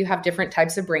terms of you have different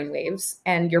types of brain waves,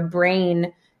 and your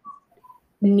brain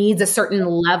needs a certain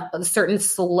level, a certain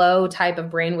slow type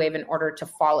of brain wave in order to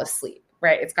fall asleep.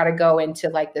 Right? It's got to go into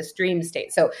like this dream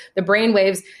state. So the brain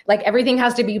waves, like everything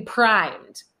has to be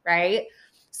primed, right?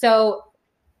 So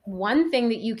one thing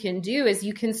that you can do is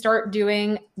you can start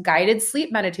doing guided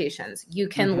sleep meditations. You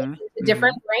can listen to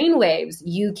different brain waves.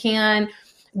 You can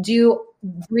do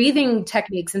breathing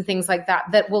techniques and things like that,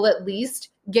 that will at least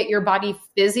get your body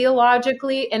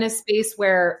physiologically in a space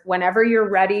where whenever you're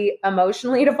ready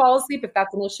emotionally to fall asleep, if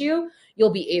that's an issue, you'll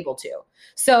be able to.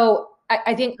 So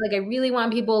I think like I really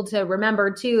want people to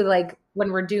remember too, like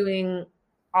when we're doing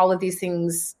all of these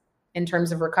things in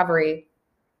terms of recovery,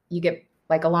 you get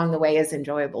like along the way is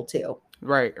enjoyable too.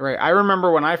 Right. I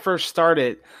remember when I first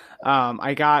started,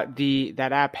 I got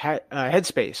that app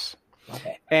Headspace,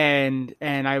 and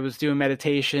I was doing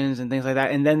meditations and things like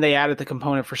that. And then they added the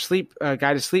component for sleep,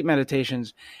 guided sleep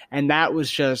meditations. And that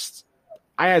was just,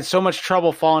 I had so much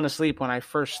trouble falling asleep when I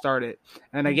first started.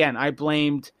 And again, I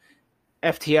blamed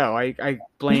FTO. I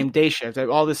blamed day shift,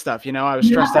 all this stuff. You know, I was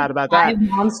stressed out about that.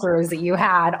 Monsters that you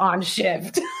had on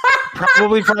shift.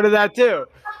 Probably part of that too.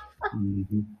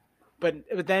 Mm-hmm.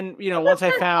 But then, you know, once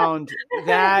I found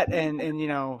that and, you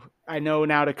know, I know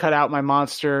now to cut out my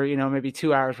monster, you know, maybe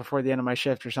 2 hours before the end of my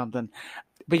shift or something.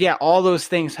 But yeah, all those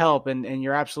things help. And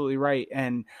you're absolutely right.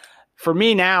 And for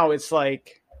me now, it's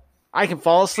like I can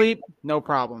fall asleep. No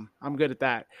problem. I'm good at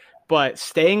that. But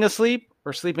staying asleep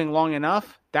or sleeping long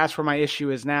enough, that's where my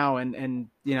issue is now. And,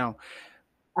 you know,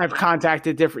 I've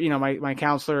contacted different, you know, my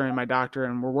counselor and my doctor,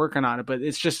 and we're working on it, but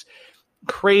it's just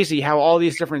crazy how all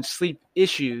these different sleep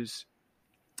issues,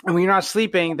 and when you're not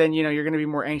sleeping, then, you know, you're going to be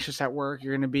more anxious at work.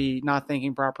 You're going to be not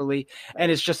thinking properly.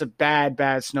 And it's just a bad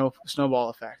snowball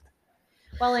effect.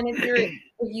 Well, and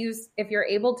if you're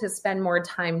able to spend more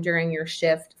time during your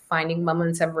shift finding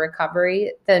moments of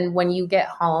recovery, then when you get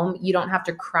home, you don't have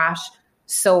to crash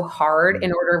so hard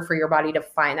in order for your body to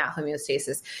find that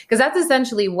homeostasis, because that's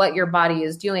essentially what your body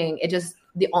is doing. It just,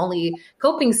 the only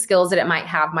coping skills that it might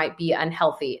have might be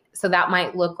unhealthy. So that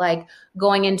might look like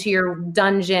going into your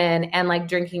dungeon and like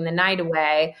drinking the night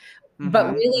away.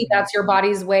 But really that's your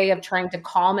body's way of trying to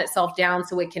calm itself down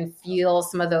so it can feel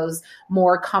some of those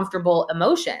more comfortable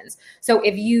emotions. So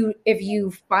if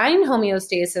you find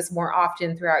homeostasis more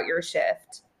often throughout your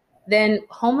shift, then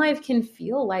home life can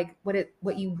feel like what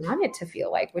you want it to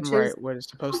feel like, which is what it's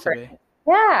supposed to be.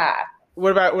 Yeah.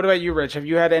 What about you, Rich? Have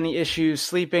you had any issues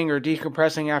sleeping or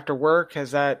decompressing after work?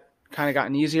 Has that kind of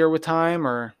gotten easier with time,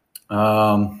 or?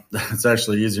 It's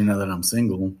actually easier now that I'm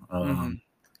single.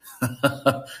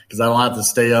 Because I don't have to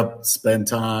stay up, spend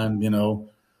time, you know,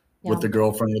 with the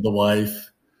girlfriend or the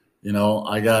wife. You know,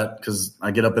 because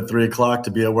I get up at 3:00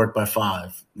 to be at work by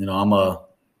 5. You know,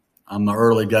 I'm an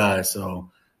early guy,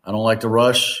 so I don't like to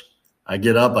rush. I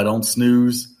get up, I don't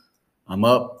snooze. I'm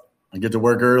up. I get to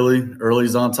work early.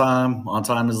 Early's on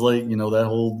time is late, you know, that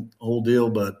whole deal.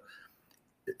 But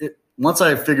once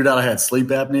I figured out I had sleep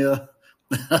apnea,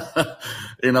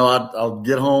 you know, I'll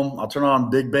get home. I'll turn on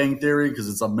Big Bang Theory because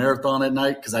it's a marathon at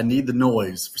night because I need the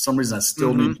noise. For some reason, I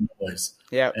still need the noise.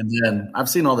 Yeah. And then I've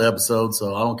seen all the episodes,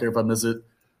 so I don't care if I miss it.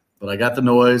 But I got the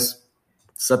noise,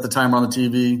 set the timer on the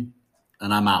TV,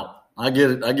 and I'm out. I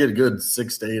get a good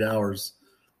 6 to 8 hours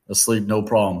of sleep, no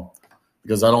problem.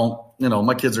 Because I don't, you know,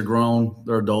 my kids are grown.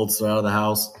 They're adults. They're out of the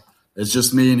house. It's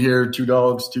just me in here, 2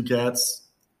 dogs, 2 cats.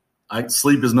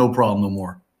 Sleep is no problem no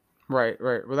more. Right.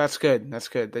 Well, that's good. That's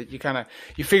good that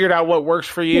you figured out what works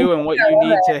for you and what you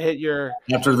need to hit your.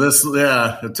 After this,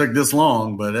 yeah, it took this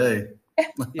long, but hey,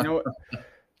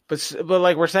 but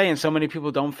like we're saying, so many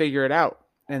people don't figure it out,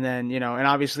 and then and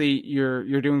obviously you're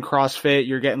doing CrossFit,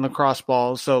 you're getting lacrosse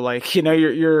balls, so like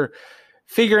you're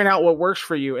figuring out what works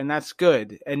for you, and that's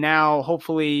good. And now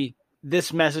hopefully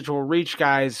this message will reach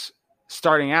guys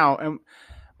starting out, and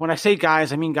when I say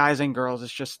guys, I mean guys and girls.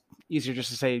 It's just easier just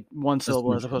to say one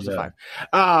syllable as opposed to 5.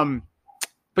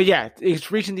 But yeah,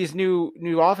 it's reaching these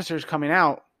new officers coming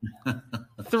out.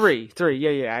 Three.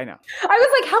 Yeah, I know. I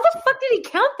was like, how the fuck did he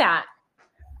count that?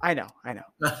 I know.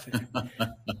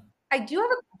 I do have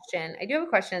a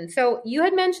question. So you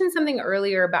had mentioned something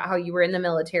earlier about how you were in the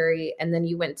military and then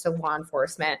you went to law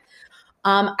enforcement.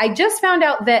 I just found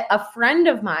out that a friend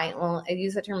of mine, well, I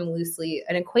use that term loosely,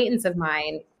 an acquaintance of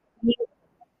mine,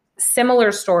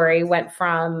 similar story, went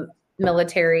from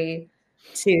military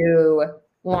to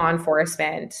law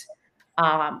enforcement,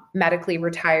 medically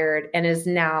retired, and is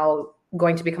now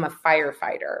going to become a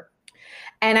firefighter.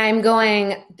 And I'm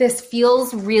going, this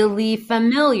feels really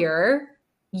familiar.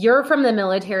 You're from the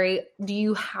military. Do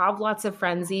you have lots of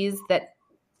friendsies that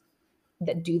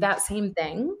do that same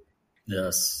thing?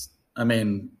 Yes. I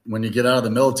mean, when you get out of the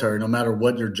military, no matter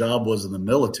what your job was in the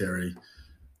military,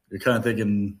 you're kind of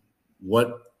thinking,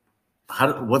 what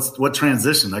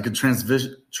transition? I could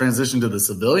transition to the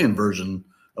civilian version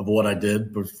of what I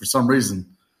did, but for some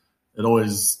reason, it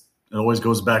always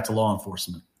goes back to law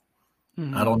enforcement.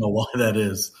 Mm-hmm. I don't know why that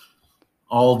is.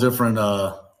 All different.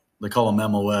 They call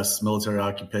them MOS, military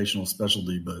occupational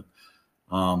specialty, but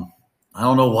I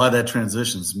don't know why that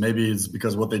transitions. Maybe it's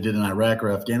because what they did in Iraq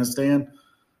or Afghanistan,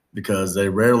 because they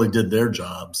rarely did their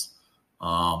jobs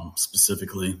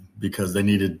specifically because they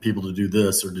needed people to do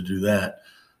this or to do that.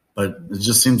 But it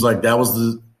just seems like that was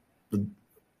the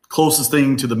closest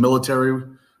thing to the military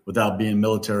without being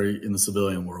military in the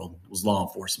civilian world was law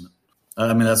enforcement.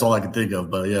 I mean, that's all I can think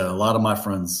of. But, yeah, a lot of my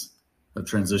friends have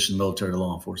transitioned military to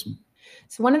law enforcement.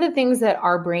 So one of the things that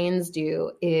our brains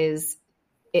do is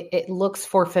it looks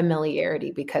for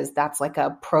familiarity because that's like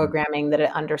a programming that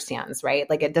it understands, right?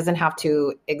 Like it doesn't have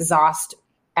to exhaust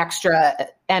extra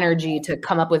energy to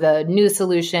come up with a new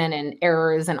solution and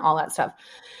errors and all that stuff.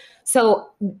 So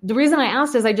the reason I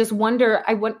asked is I just wonder,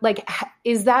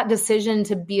 is that decision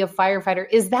to be a firefighter,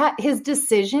 is that his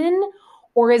decision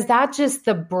or is that just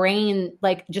the brain,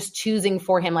 like just choosing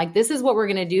for him? Like, this is what we're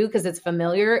going to do because it's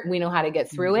familiar. We know how to get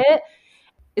through it.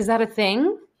 Is that a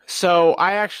thing? So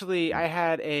I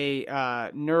had a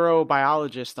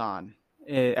neurobiologist on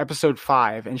episode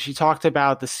 5, and she talked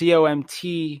about the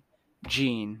COMT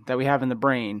gene that we have in the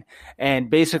brain. And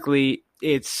basically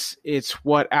it's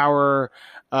what our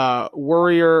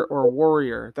worrier or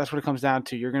warrior, that's what it comes down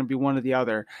to. You're going to be one or the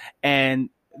other. And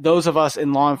those of us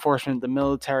in law enforcement, the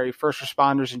military, first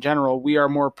responders in general, we are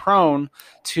more prone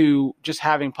to just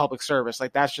having public service.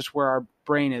 Like that's just where our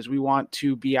brain is. We want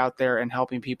to be out there and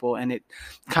helping people. And it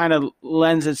kind of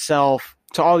lends itself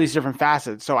to all these different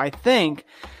facets. So I think,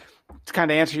 to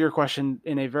kind of answer your question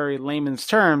in a very layman's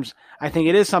terms, I think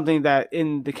it is something that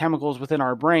in the chemicals within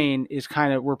our brain is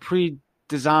kind of, we're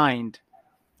pre-designed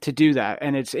to do that.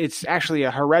 And it's actually a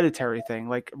hereditary thing.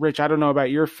 Like, Rich, I don't know about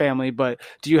your family, but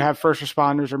do you have first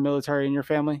responders or military in your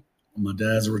family? My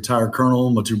dad's a retired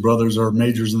colonel. My 2 brothers are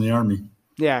majors in the Army.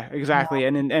 Yeah, exactly.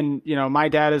 And my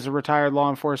dad is a retired law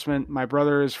enforcement. My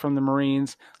brother is from the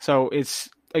Marines. So it's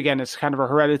kind of a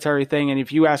hereditary thing. And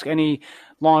if you ask any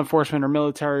law enforcement or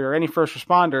military or any first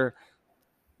responder,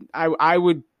 I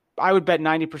would bet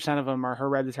 90% of them are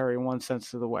hereditary in one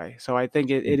sense of the way. So I think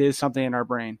it is something in our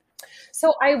brain.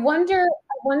 So I wonder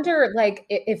like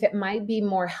if it might be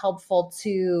more helpful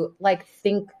to like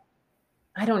think,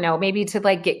 I don't know, maybe to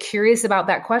like get curious about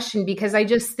that question, because I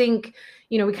just think,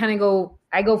 we kind of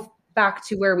I go back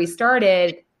to where we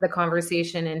started the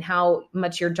conversation and how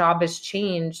much your job has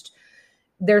changed.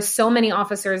 There's so many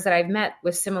officers that I've met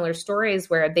with similar stories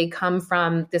where they come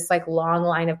from this like long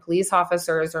line of police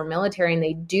officers or military and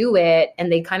they do it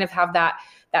and they kind of have that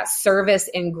service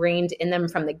ingrained in them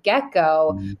from the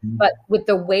get-go. Mm-hmm. But with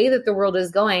the way that the world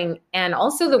is going and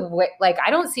also the way, like,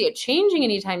 I don't see it changing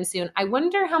anytime soon. I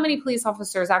wonder how many police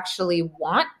officers actually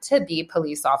want to be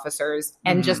police officers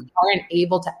and just aren't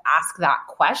able to ask that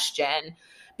question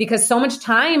because so much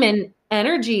time and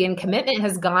energy and commitment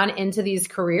has gone into these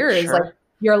careers. Sure. Like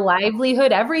your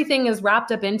livelihood, everything is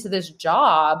wrapped up into this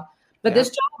job, but this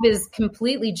job is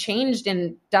completely changed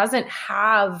and doesn't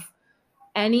have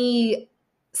any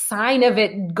sign of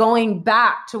it going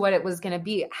back to what it was going to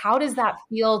be. How does that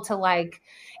feel to like,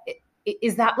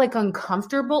 is that like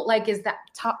uncomfortable? Like, is that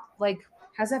tough? Like,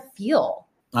 how's that feel?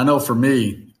 I know for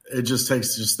me, it just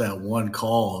takes just that one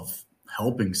call of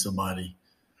helping somebody,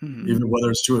 even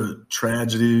whether it's to a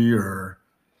tragedy or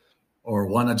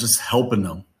why not just helping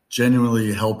them,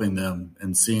 genuinely helping them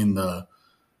and seeing the,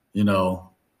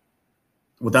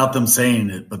 without them saying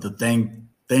it, but the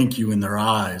thank you in their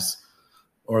eyes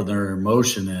or their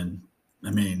emotion. And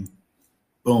I mean,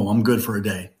 boom, I'm good for a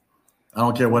day. I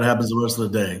don't care what happens the rest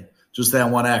of the day. Just that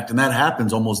one act. And that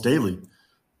happens almost daily.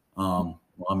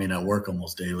 At work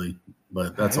almost daily,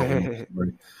 but that's a whole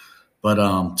story.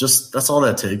 But just that's all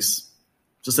that takes.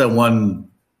 Just that one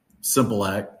simple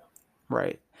act.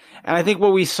 Right. And I think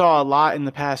what we saw a lot in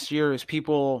the past year is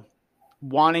people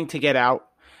wanting to get out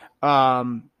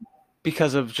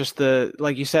because of just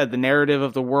like you said, the narrative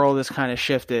of the world has kind of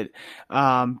shifted.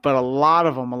 But a lot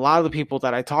of the people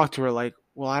that I talked to are like,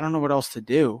 well, I don't know what else to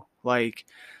do. Like,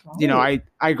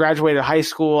 I graduated high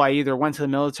school. I either went to the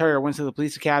military or went to the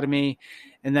police academy,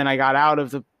 and then I got out of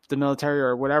the military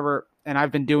or whatever. And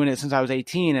I've been doing it since I was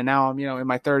 18, and now I'm, in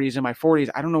my 30s and my 40s.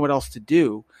 I don't know what else to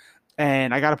do.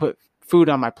 And I got to put food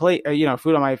on my plate,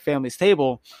 food on my family's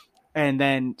table. And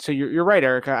then, so you're right,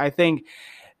 Erica. I think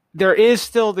there is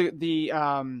still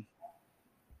the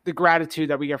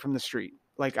gratitude that we get from the street.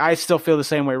 Like, I still feel the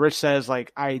same way Rich says.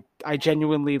 Like, I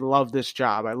genuinely love this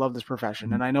job. I love this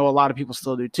profession. And I know a lot of people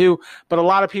still do too, but a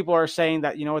lot of people are saying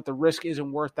that, the risk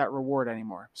isn't worth that reward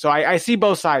anymore. So I see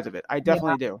both sides of it. I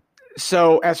definitely do.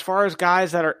 So as far as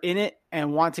guys that are in it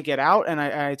and want to get out, and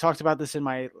I talked about this in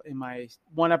my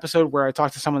one episode where I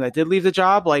talked to someone that did leave the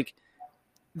job, like,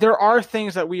 there are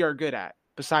things that we are good at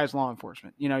besides law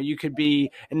enforcement. You could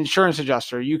be an insurance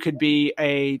adjuster, you could be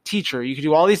a teacher, you could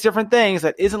do all these different things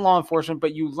that isn't law enforcement,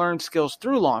 but you learn skills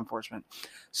through law enforcement.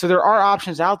 So there are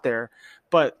options out there.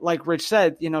 But like Rich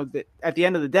said, at the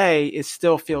end of the day, it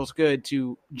still feels good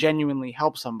to genuinely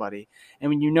help somebody. And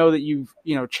when you know that you've,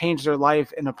 changed their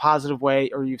life in a positive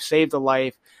way, or you've saved a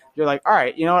life, you're like, all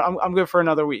right, I'm good for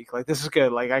another week. Like, this is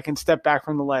good. Like, I can step back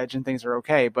from the ledge and things are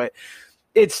okay. But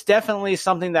it's definitely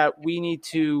something that we need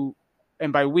to,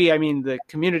 and by we, I mean the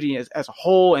community as a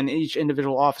whole and each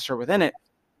individual officer within it,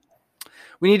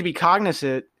 we need to be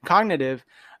cognitive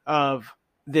of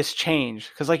this change,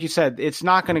 because like you said, it's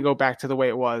not going to go back to the way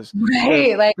it was.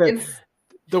 Right. Like,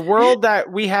 the world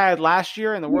that we had last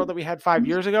year and the world that we had 5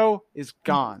 years ago is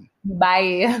gone.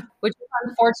 Bye. Which is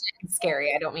unfortunate and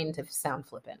scary. I don't mean to sound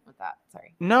flippant with that.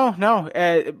 Sorry. No.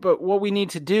 But what we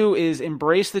need to do is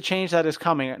embrace the change that is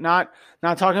coming. Not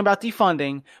talking about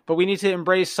defunding, but we need to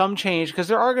embrace some change, because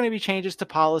there are going to be changes to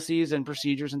policies and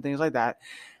procedures and things like that.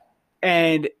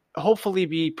 And hopefully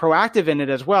be proactive in it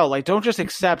as well. Like, don't just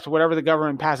accept whatever the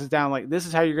government passes down. Like, this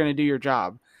is how you're going to do your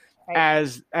job.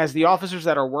 Right. As the officers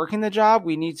that are working the job,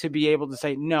 we need to be able to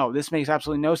say, no, this makes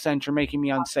absolutely no sense. You're making me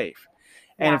unsafe.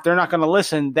 And if they're not going to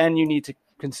listen, then you need to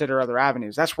consider other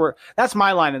avenues. That's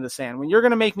my line in the sand. When you're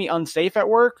going to make me unsafe at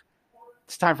work,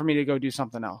 it's time for me to go do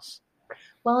something else.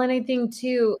 Well, and I think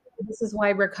too, this is why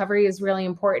recovery is really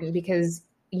important, because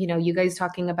you guys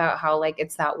talking about how, like,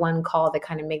 it's that one call that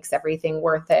kind of makes everything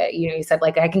worth it. You said,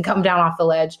 like, I can come down off the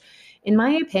ledge. In my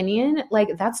opinion,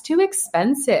 like, that's too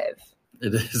expensive.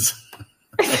 It is.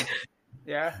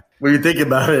 Yeah. When you think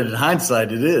about it in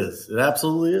hindsight, it is. It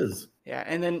absolutely is. Yeah.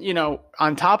 And then,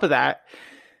 on top of that,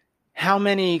 how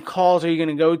many calls are you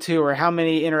going to go to, or how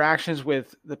many interactions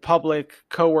with the public,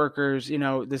 coworkers,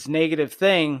 this negative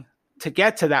thing to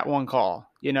get to that one call,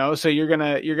 so you're going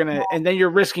to, and then you're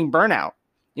risking burnout.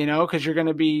 Because you're going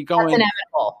to be going. That's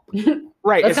inevitable.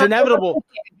 Right. It's inevitable.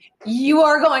 You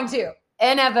are going to.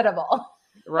 Inevitable.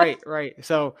 Right.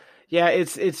 So, yeah,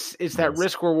 it's that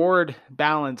risk reward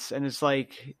balance. And it's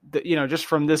like, just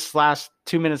from this last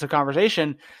 2 minutes of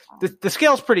conversation, the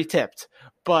scale's pretty tipped.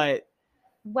 But.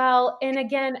 Well, and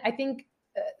again, I think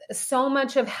so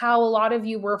much of how a lot of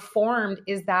you were formed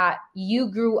is that you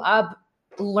grew up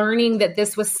learning that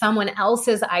this was someone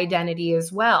else's identity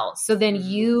as well. So then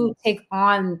you take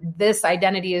on this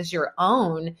identity as your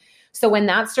own. So when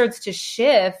that starts to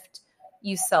shift,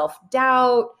 you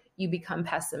self-doubt, you become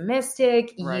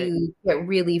pessimistic, right. You get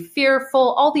really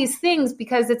fearful, all these things,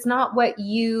 because it's not what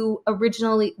you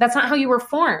that's not how you were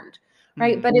formed,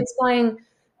 right? Mm-hmm. But it's going,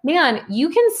 man, you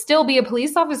can still be a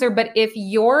police officer, but if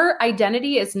your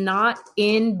identity is not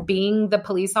in being the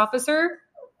police officer,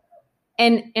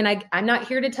 and I'm not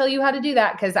here to tell you how to do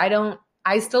that, because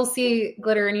I still see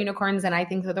glitter and unicorns, and I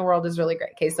think that the world is really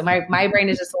great. Okay. So my brain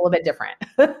is just a little bit different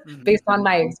based on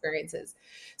my experiences.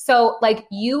 So, like,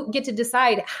 you get to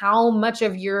decide how much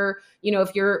of your,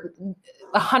 if you're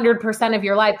 100% of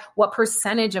your life, what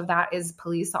percentage of that is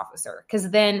police officer?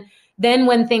 Because then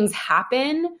when things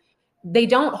happen, they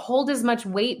don't hold as much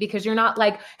weight because you're not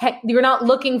like, you're not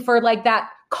looking for like that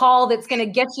call that's going to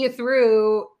get you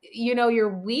through, your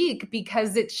week,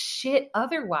 because it's shit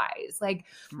otherwise. Like,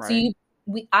 right.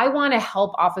 So I want to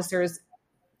help officers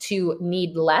to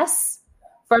need less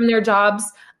from their jobs.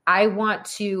 I want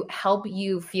to help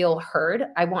you feel heard.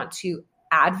 I want to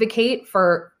advocate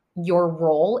for your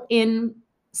role in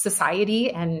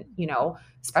society and,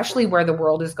 especially where the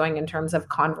world is going in terms of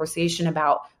conversation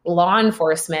about law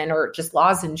enforcement or just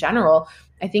laws in general.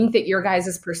 I think that your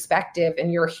guys' perspective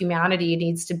and your humanity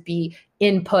needs to be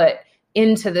input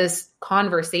into this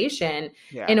conversation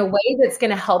in a way that's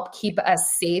going to help keep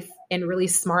us safe in really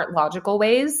smart, logical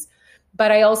ways.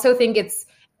 But I also think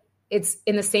it's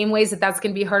in the same ways that that's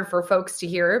going to be hard for folks to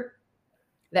hear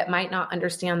that might not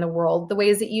understand the world the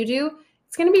ways that you do.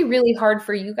 It's going to be really hard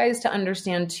for you guys to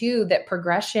understand too, that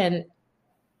progression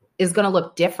is going to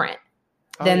look different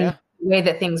than the way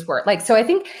that things work. Like, so I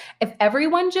think if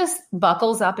everyone just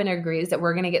buckles up and agrees that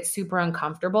we're going to get super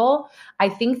uncomfortable, I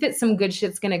think that some good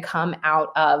shit's going to come out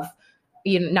of,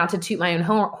 not to toot my own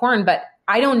horn, but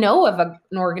I don't know of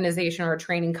an organization or a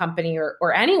training company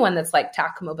or anyone that's like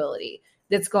TAC Mobility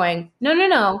that's going,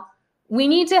 no. We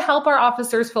need to help our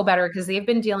officers feel better because they've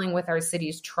been dealing with our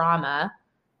city's trauma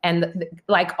and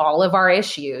like all of our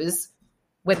issues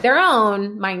with their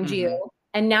own, mind you.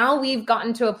 And now we've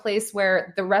gotten to a place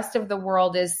where the rest of the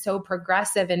world is so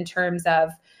progressive in terms of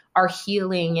our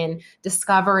healing and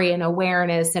discovery and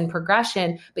awareness and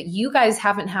progression. But you guys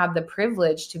haven't had the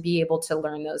privilege to be able to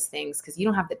learn those things because you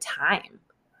don't have the time.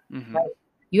 Right?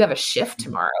 You have a shift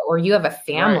tomorrow or you have a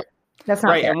family. Right. That's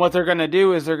not right. fair. And what they're going to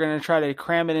do is they're going to try to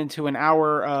cram it into an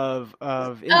hour of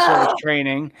in-service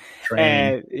training.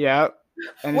 And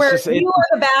And where you are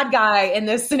the bad guy in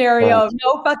this scenario,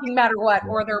 no fucking matter what,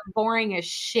 or they're boring as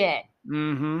shit.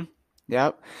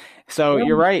 Yep. So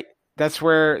you're right. That's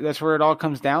where it all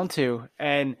comes down to.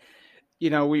 And,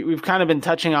 we've kind of been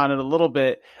touching on it a little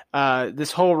bit.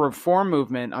 This whole reform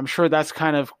movement, I'm sure that's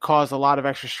kind of caused a lot of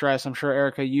extra stress. I'm sure,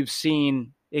 Erica, you've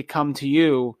seen it come to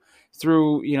you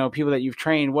through, people that you've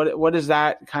trained. What has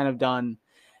that kind of done?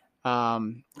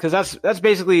 Because that's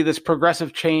basically this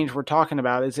progressive change we're talking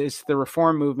about. It's the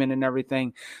reform movement and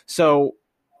everything. So,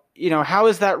 how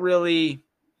is that really?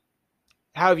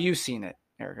 How have you seen it,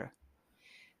 Erica?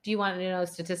 Do you want to know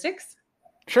statistics?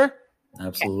 Sure,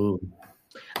 absolutely.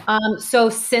 So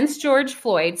since George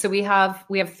Floyd, so we have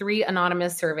 3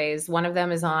 anonymous surveys. One of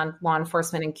them is on law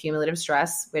enforcement and cumulative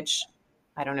stress, which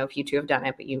I don't know if you two have done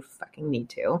it, but you fucking need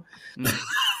to.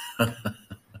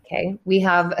 Okay. We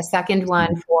have a second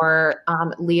one for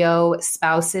Leo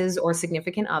spouses or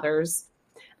significant others.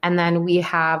 And then we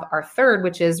have our third,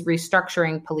 which is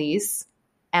restructuring police.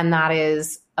 And that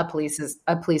is a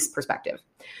police perspective.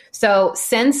 So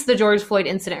since the George Floyd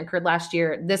incident occurred last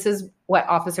year, this is what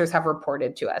officers have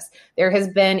reported to us. There has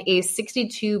been a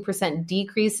 62%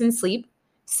 decrease in sleep,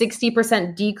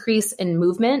 60% decrease in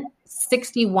movement,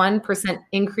 61%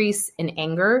 increase in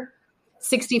anger,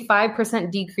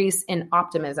 65% decrease in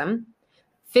optimism,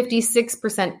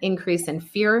 56% increase in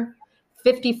fear,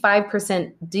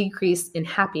 55% decrease in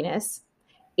happiness,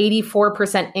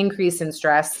 84% increase in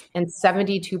stress, and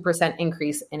 72%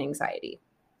 increase in anxiety.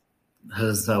 That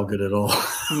doesn't sound good at all.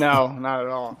 No, not at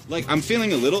all. Like, I'm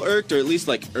feeling a little irked, or at least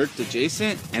like irked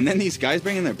adjacent, and then these guys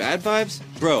bring in their bad vibes.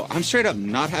 Bro, I'm straight up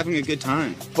not having a good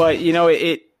time. But,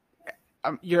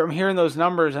 I'm hearing those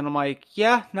numbers and I'm like,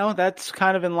 yeah, no, that's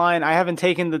kind of in line. I haven't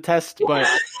taken the test, but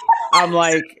I'm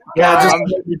like, just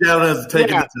put me down as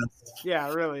taking the test.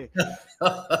 Yeah, really.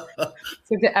 So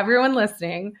to everyone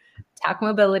listening,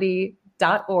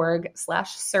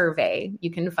 tacmobility.org/survey. You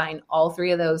can find all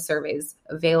 3 of those surveys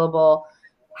available.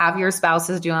 Have your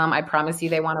spouses do them. I promise you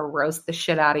they want to roast the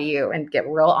shit out of you and get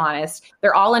real honest.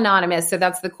 They're all anonymous. So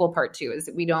that's the cool part too, is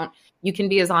that you can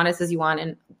be as honest as you want,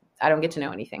 and I don't get to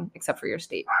know anything except for your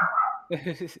state.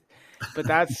 But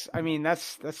that's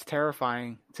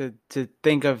terrifying to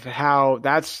think of how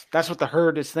that's what the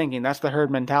herd is thinking. That's the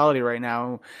herd mentality right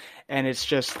now. And it's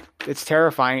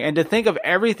terrifying. And to think of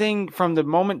everything from the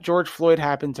moment George Floyd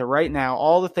happened to right now,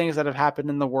 all the things that have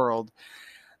happened in the world,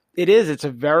 it's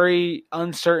a very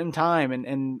uncertain time.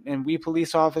 And we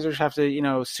police officers have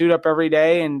to, suit up every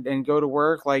day and go to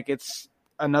work like it's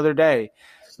another day.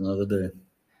 It's another day.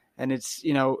 And it's,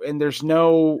 and there's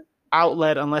no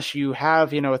outlet unless you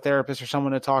have, a therapist or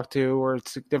someone to talk to, or a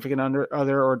significant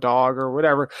other or dog or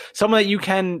whatever, someone that you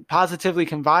can positively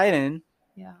confide in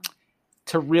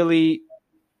to really,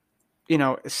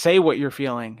 say what you're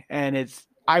feeling. And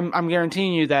I'm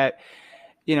guaranteeing you that,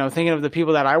 thinking of the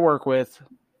people that I work with,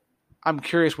 I'm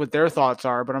curious what their thoughts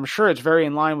are, but I'm sure it's very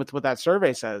in line with what that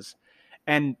survey says.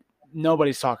 And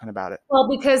nobody's talking about it. Well,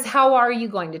 because how are you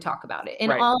going to talk about it? In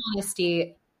Right. all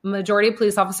honesty, majority of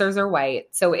police officers are white.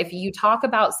 So if you talk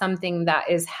about something that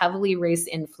is heavily race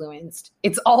influenced,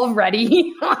 it's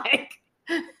already like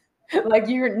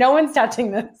no one's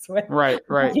touching this with Right.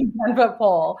 10-foot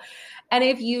pole. And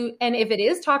if it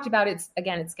is talked about, it's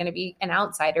going to be an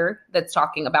outsider that's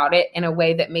talking about it in a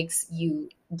way that makes you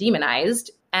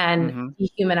demonized and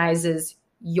dehumanizes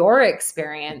your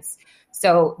experience.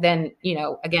 So then,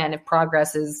 again, if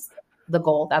progress is the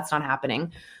goal, that's not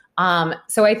happening.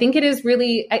 So I think it is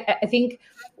really, I think,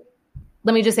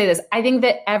 let me just say this. I think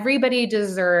that everybody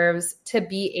deserves to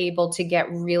be able to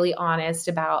get really honest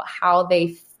about how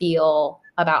they feel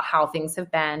about how things have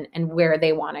been and where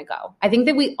they want to go. I think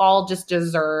that we all just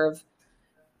deserve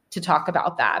to talk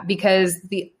about that, because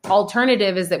the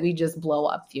alternative is that we just blow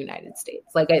up the United States.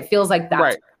 Like, it feels like that's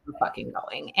Right. where we're fucking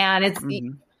going. And it's,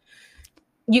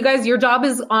 you guys, your job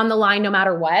is on the line no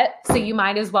matter what. So you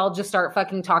might as well just start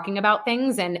fucking talking about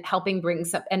things and help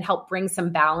bring some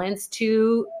balance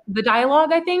to the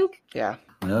dialogue, I think. Yeah.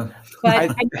 Yeah. But I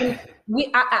think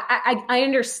I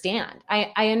understand.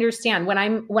 I understand when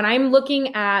I'm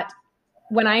reading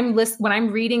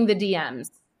the DMs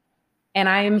and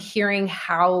I am hearing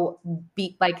how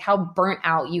burnt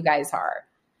out you guys are.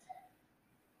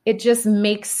 It just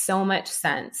makes so much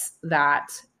sense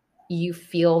that you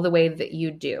feel the way that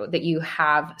you do, that you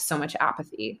have so much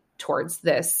apathy towards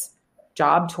this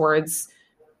job, towards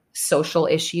social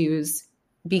issues,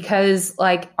 because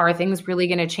are things really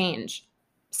going to change?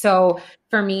 So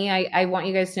for me, I want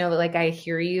you guys to know that I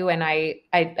hear you, and I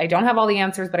don't have all the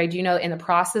answers, but I do know in the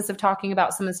process of talking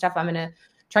about some of the stuff, I'm going to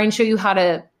try and show you how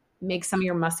to make some of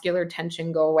your muscular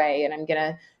tension go away. And I'm going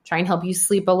to try and help you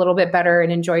sleep a little bit better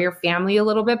and enjoy your family a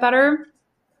little bit better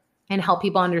and help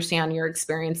people understand your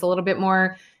experience a little bit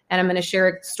more. And I'm going to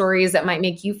share stories that might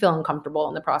make you feel uncomfortable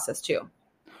in the process too.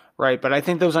 Right. But I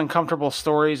think those uncomfortable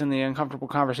stories and the uncomfortable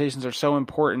conversations are so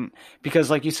important because,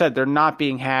 like you said, they're not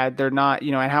being had. They're not,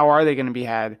 and how are they going to be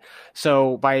had?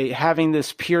 So by having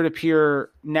this peer-to-peer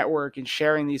network and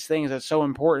sharing these things, that's so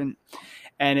important.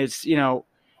 And it's,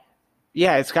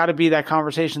 it's got to be that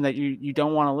conversation that you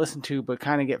don't want to listen to, but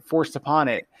kind of get forced upon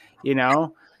it,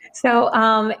 So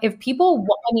if people,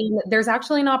 there's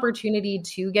actually an opportunity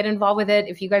to get involved with it.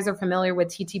 If you guys are familiar with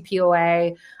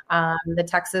TTPOA, the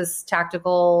Texas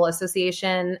Tactical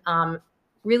Association,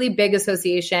 really big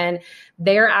association,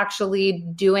 they're actually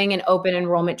doing an open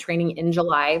enrollment training in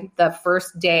July. The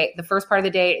first part of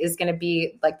the day is going to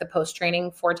be the post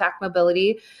training for TAC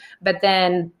Mobility. But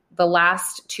then the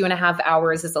last 2.5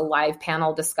 hours is a live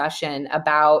panel discussion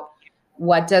about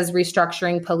what does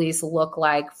restructuring police look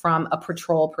like from a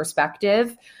patrol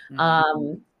perspective?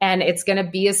 And it's going to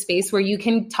be a space where you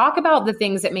can talk about the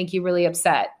things that make you really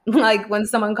upset. Like when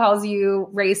someone calls you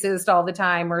racist all the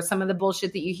time, or some of the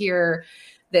bullshit that you hear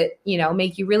that,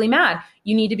 make you really mad.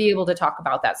 You need to be able to talk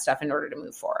about that stuff in order to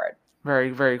move forward. Very,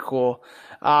 very cool.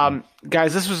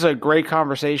 Guys, this was a great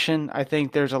conversation. I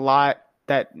think there's a lot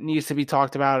that needs to be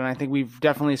talked about. And I think we've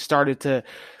definitely started to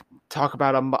talk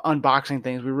about unboxing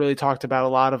things. We really talked about a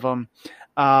lot of them.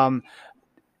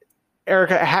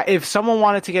 Erica, if someone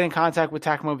wanted to get in contact with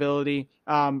TAC Mobility,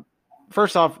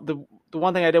 first off, the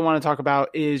one thing I did want to talk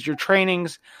about is your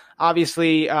trainings.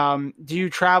 Obviously, do you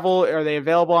travel? Are they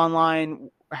available online?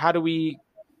 How do we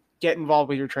get involved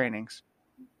with your trainings?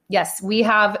 Yes, we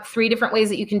have 3 different ways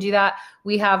that you can do that.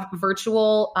 We have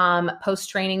virtual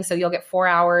post-training, so you'll get 4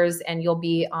 hours and you'll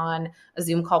be on a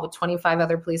Zoom call with 25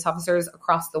 other police officers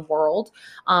across the world.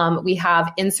 We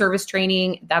have in-service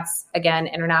training. That's, again,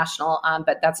 international,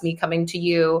 but that's me coming to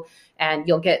you, and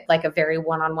you'll get a very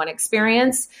one-on-one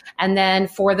experience. And then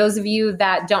for those of you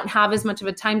that don't have as much of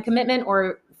a time commitment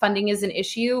or funding is an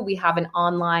issue, we have an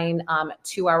online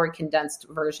 2-hour condensed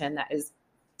version that is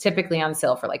typically on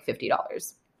sale for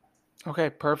 $50.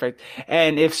 Okay, perfect.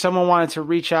 And if someone wanted to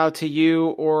reach out to you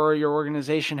or your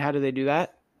organization, how do they do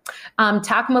that?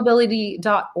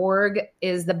 TACmobility.org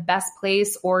is the best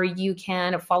place, or you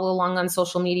can follow along on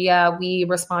social media. We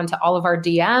respond to all of our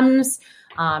DMs.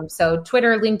 So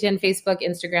Twitter, LinkedIn, Facebook,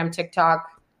 Instagram,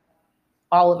 TikTok,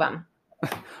 all of them.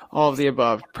 All of the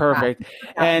above. Perfect.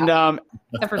 And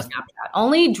except for Snapchat.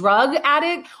 Only drug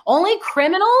addict, only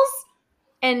criminals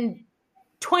and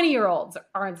 20-year-olds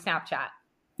are on Snapchat.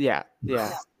 Yeah.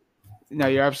 No,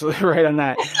 you're absolutely right on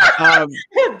that.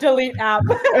 Delete app.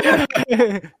 I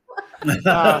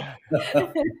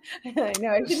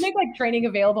know. I should make training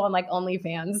available on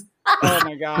OnlyFans. Oh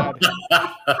my god. Oh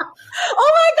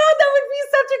my god, that would be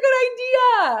such a good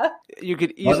idea. You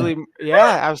could easily,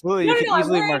 absolutely. You could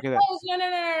easily market that.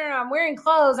 No. I'm wearing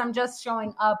clothes. I'm just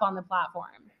showing up on the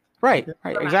platform. Right,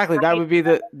 exactly. That would be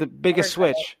the biggest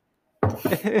switch. All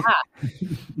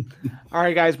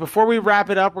right, guys, before we wrap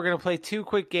it up, we're going to play 2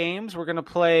 quick games. We're going to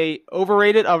play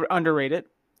overrated or underrated.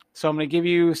 So I'm going to give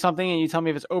you something, and you tell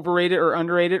me if it's overrated or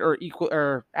underrated or equal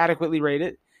or adequately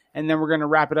rated. And then we're going to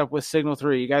wrap it up with Signal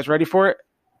 3. You guys ready for it?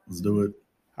 Let's do it.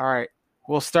 All right.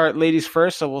 We'll start ladies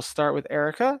first, so we'll start with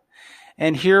Erica.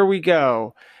 And here we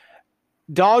go.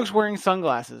 Dogs wearing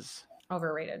sunglasses.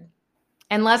 Overrated.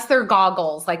 Unless they're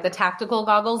goggles, like the tactical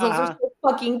goggles. Those are so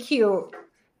fucking cute.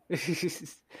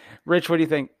 Rich, what do you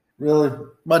think? Really?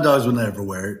 My dogs would never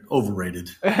wear it. Overrated.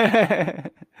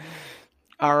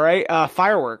 All right.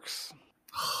 Fireworks.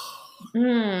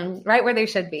 Right where they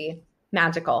should be.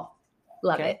 Magical.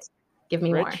 Love it. Give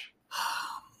me Rich? more.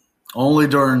 Only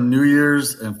during New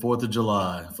Year's and 4th of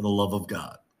July, for the love of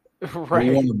God.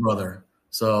 Right. One brother.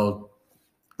 So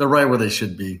they're right where they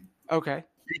should be. Okay.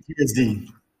 PTSD.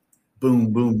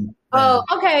 Boom, boom. Oh,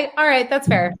 okay. All right. That's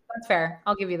fair. That's fair.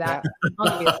 I'll give you that.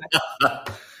 I'll give you that.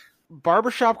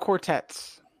 Barbershop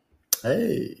quartets.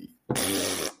 Hey.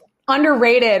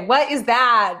 Underrated. What is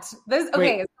that? This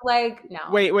okay. Wait. So like no.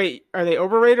 Wait. Are they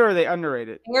overrated or are they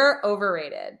underrated? They're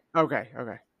overrated. Okay.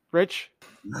 Rich?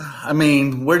 I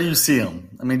mean, where do you see them?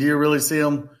 I mean, do you really see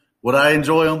them? Would I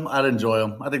enjoy them? I'd enjoy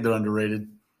them. I think they're underrated.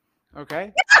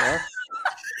 Okay.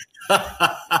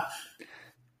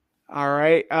 All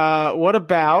right. What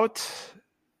about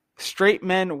straight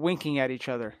men winking at each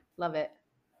other? Love it.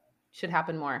 Should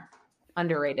happen more.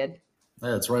 Underrated.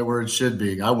 That's right where it should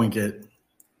be. I wink at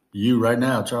you right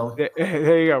now, Charlie.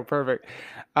 There you go. Perfect.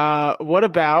 What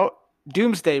about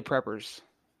doomsday preppers?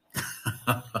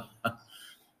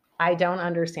 I don't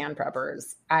understand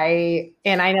preppers. I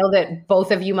know that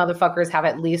both of you motherfuckers have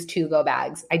at least 2 go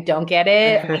bags. I don't get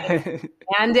it.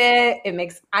 And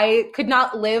I could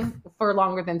not live for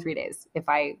longer than 3 days if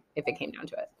it came down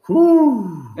to it.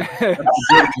 Whew. He's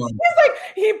like,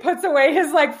 he puts away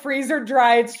his like freezer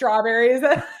dried strawberries.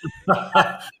 I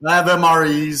have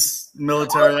MREs,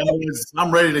 military.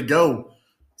 I'm ready to go.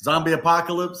 Zombie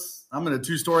apocalypse. I'm in a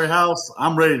 2-story house.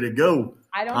 I'm ready to go.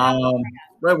 I don't know.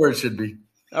 Right where it should be.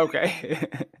 Okay.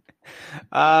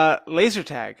 Laser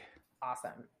tag.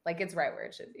 Awesome. Like it's right where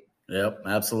it should be. Yep,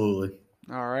 absolutely.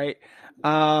 All right.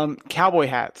 Cowboy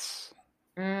hats.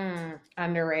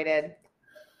 Underrated.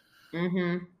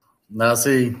 Mm-hmm. Now,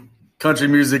 see, country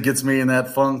music gets me in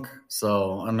that funk.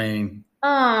 So, I mean.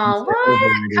 Oh,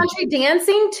 what? Country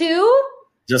dancing too?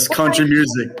 Just country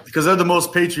music. Because they're the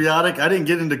most patriotic. I didn't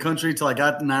get into country until I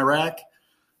got in Iraq.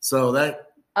 So that.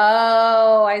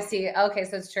 Oh, I see. Okay,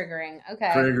 so it's triggering.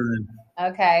 Okay. Triggering.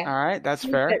 Okay. All right, that's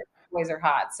fair. Boys are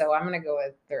hot, so I'm gonna go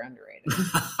with they're underrated.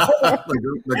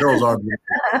 the girls are.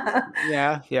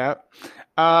 Yeah.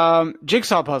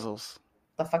 Jigsaw puzzles.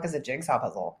 The fuck is a jigsaw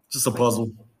puzzle? Just a puzzle.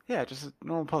 Yeah, just a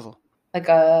normal puzzle. Like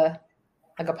a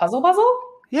puzzle?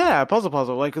 Yeah, a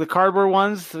puzzle. Like the cardboard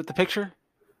ones with the picture.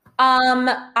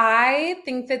 I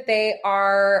think that they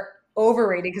are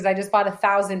overrated because I just bought a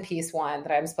 1,000-piece one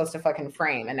that I'm supposed to fucking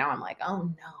frame, and now I'm like,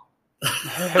 oh no.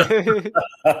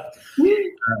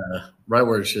 Right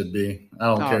where it should be. I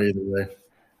don't care either way.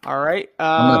 All right.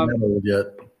 I'm not old yet.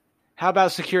 How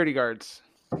about security guards?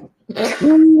 That's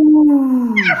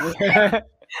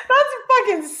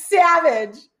fucking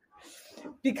savage.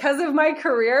 Because of my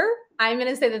career, I'm going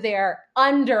to say that they are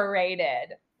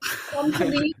underrated. Come to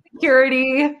me,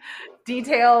 security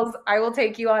details. I will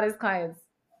take you on as clients.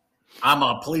 I'm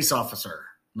a police officer.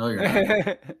 No, you're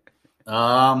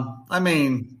not. I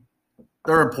mean,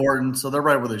 they're important, so they're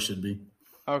right where they should be.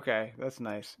 Okay, that's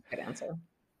nice. Good answer.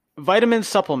 Vitamin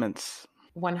supplements.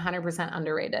 100%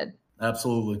 underrated.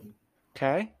 Absolutely.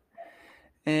 Okay.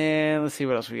 And let's see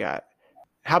what else we got.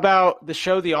 How about the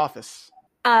show The Office?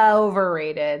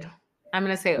 Overrated. I'm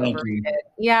going to say overrated.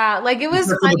 Yeah, like it was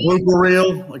except funny. For the blooper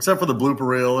reel. Except for the blooper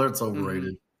reel, it's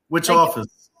overrated. Which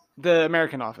Office? The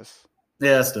American Office.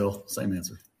 Yeah, still. Same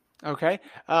answer. Okay.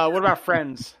 What about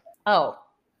Friends? Oh,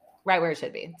 right where it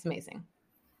should be. It's amazing.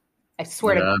 I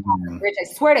swear to God, Rich, I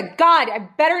swear to God,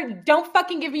 don't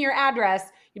fucking give me your address.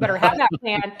 You better have that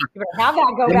plan. You better have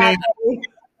that go back.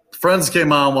 Friends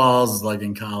came on while I was like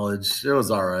in college. It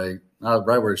was all right.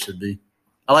 Right where it should be.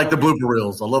 I like the blooper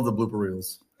reels. I love the blooper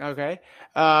reels. Okay.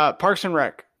 Parks and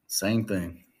Rec. Same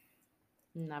thing.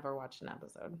 Never watched an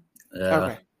episode. Yeah.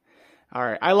 Okay. All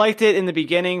right. I liked it in the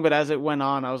beginning, but as it went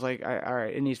on, I was like, all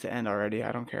right, it needs to end already.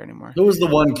 I don't care anymore. Who was the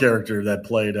one character that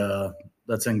played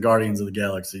that's in Guardians of the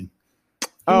Galaxy?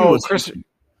 Oh,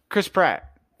 Chris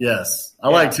Pratt. Yes. I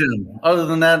liked him. Other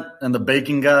than that, and the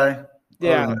baking guy.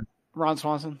 Yeah. Ron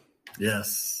Swanson.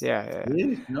 Yes. Yeah.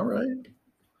 All right.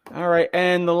 All right.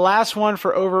 And the last one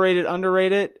for overrated,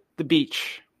 underrated, the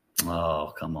beach.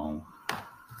 Oh, come on.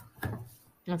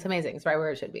 That's amazing. It's right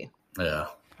where it should be. Yeah.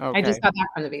 Okay. I just got back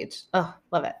from the beach. Oh,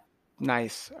 love it.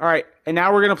 Nice. All right, and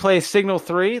now we're gonna play Signal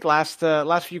 3. Last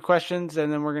few questions,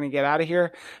 and then we're gonna get out of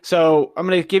here. So I'm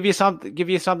gonna give you something,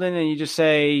 and you just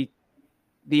say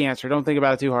the answer. Don't think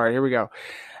about it too hard. Here we go.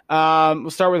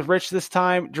 We'll start with Rich this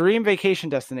time. Dream vacation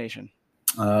destination.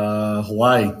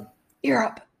 Hawaii.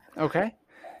 Europe. Okay.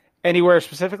 Anywhere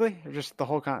specifically, or just the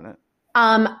whole continent?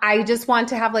 I just want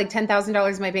to have like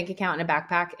 $10,000 in my bank account and a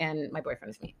backpack, and my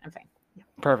boyfriend is me. I'm fine. Yeah.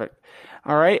 Perfect.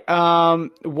 All right.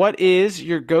 What is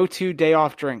your go-to day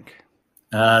off drink?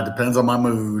 Depends on my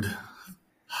mood.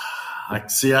 I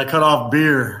cut off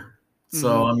beer.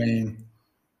 So, I mean,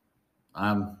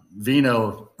 I'm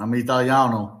vino. I'm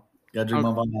Italiano. Got to drink my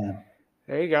wine.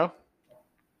 There you go.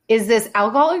 Is this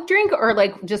alcoholic drink or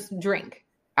like just drink?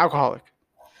 Alcoholic.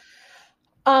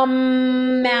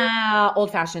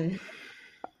 Old fashioned.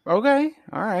 Okay.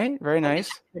 All right. Very nice.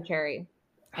 For cherry.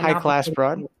 High class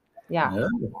broad. Yeah.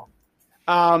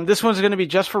 This one's going to be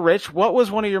just for Rich. What was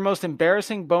one of your most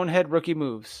embarrassing bonehead rookie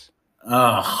moves?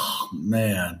 Oh,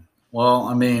 man. Well,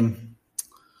 I mean,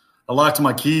 I locked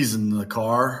my keys in the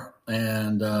car,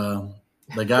 and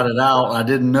they got it out. I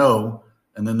didn't know,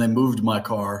 and then they moved my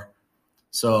car.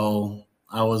 So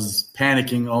I was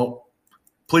panicking. Oh,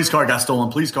 police car got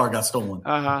stolen.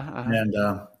 And,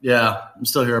 I'm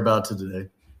still here about it today.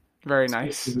 Very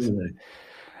nice.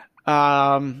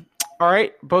 All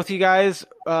right, both of you guys,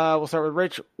 we'll start with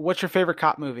Rich. What's your favorite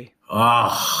cop movie?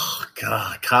 Oh,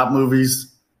 God, cop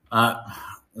movies. To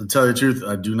tell you the truth,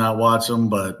 I do not watch them,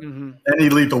 but any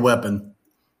Lethal Weapon.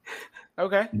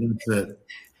 Okay. That's it.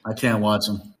 I can't watch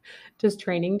them. Does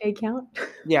Training Day count?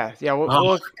 Yeah.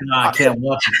 God, I can't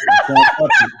watch it.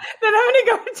 Then I'm going to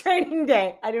go with Training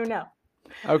Day. I don't know.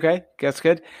 Okay, that's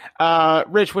good.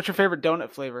 Rich, what's your favorite donut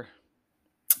flavor?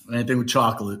 Anything with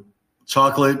chocolate.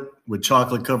 Chocolate with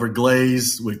chocolate-covered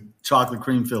glaze with chocolate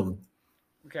cream filling.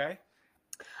 Okay.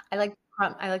 I like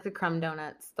the crumb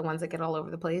donuts, the ones that get all over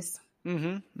the place.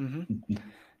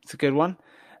 It's a good one.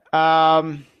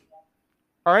 All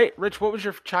right, Rich, what was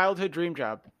your childhood dream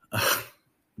job?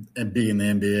 And be in the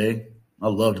NBA. I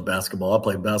loved basketball. I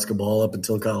played basketball up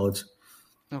until college.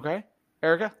 Okay.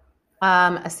 Erica?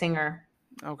 A singer.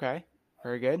 Okay.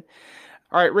 Very good.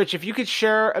 All right, Rich, if you could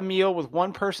share a meal with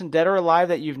one person, dead or alive,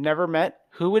 that you've never met,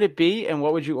 who would it be and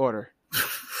what would you order?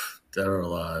 Dead or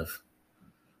alive.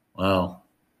 Wow.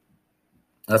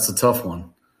 That's a tough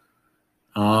one.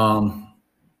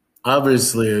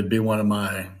 Obviously, it would be one of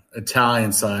my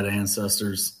Italian side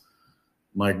ancestors,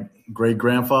 my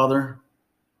great-grandfather,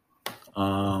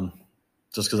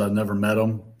 just because I've never met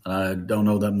him. I don't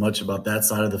know that much about that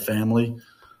side of the family,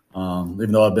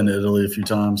 even though I've been to Italy a few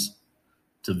times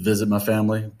to visit my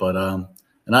family. But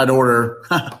and I'd order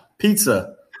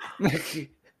pizza.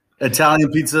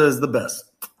 Italian pizza is the best.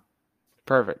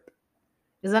 Perfect.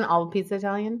 Isn't all pizza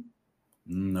Italian?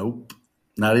 Nope.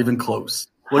 Not even close.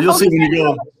 Well, you'll see when you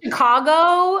go.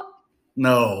 Chicago?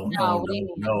 No.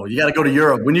 You got to go to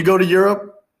Europe. When you go to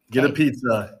Europe, get a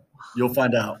pizza. You'll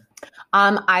find out.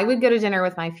 I would go to dinner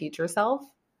with my future self,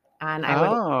 and I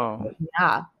would.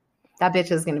 Yeah, that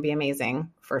bitch is going to be amazing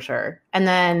for sure. And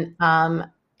then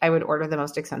I would order the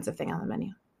most expensive thing on the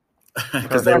menu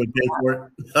because they would pay for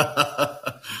it.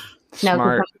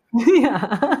 Smart.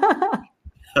 Yeah.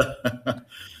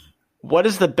 What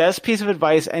is the best piece of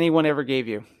advice anyone ever gave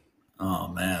you? Oh,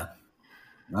 man.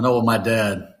 I know with my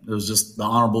dad, it was just the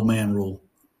honorable man rule.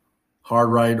 Hard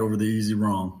right over the easy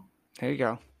wrong. There you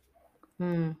go.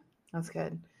 That's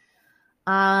good.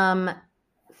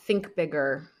 Think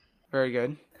bigger. Very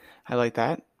good. I like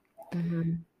that.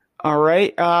 All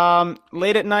right.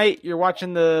 Late at night, you're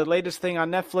watching the latest thing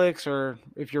on Netflix, or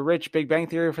if you're rich, Big Bang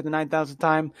Theory for the 9,000th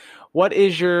time. What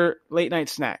is your late night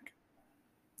snack?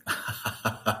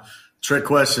 Trick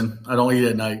question. I don't eat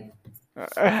at night.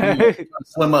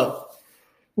 Slim up.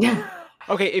 Yeah.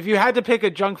 Okay, if you had to pick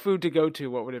a junk food to go to,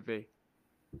 what would it be?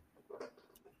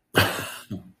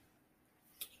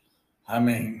 I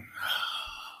mean,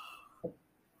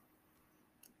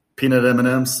 peanut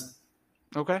M&Ms.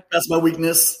 Okay. That's my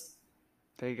weakness.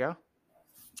 There you go.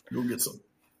 Go get some.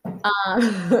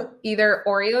 Either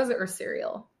Oreos or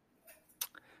cereal.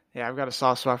 Yeah, I've got a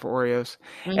soft spot for Oreos.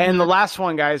 And the last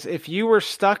one, guys, if you were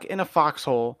stuck in a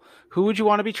foxhole, who would you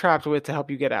want to be trapped with to help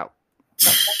you get out?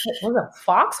 What's a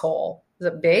foxhole? Is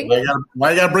it big?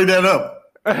 Why you gotta bring that up?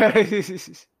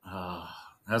 It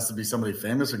Has to be somebody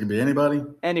famous. It could be anybody.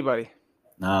 Anybody.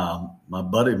 Nah, my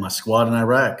buddy, my squad in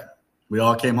Iraq. We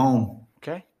all came home.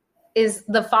 Okay. Is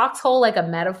the foxhole like a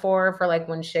metaphor for like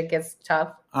when shit gets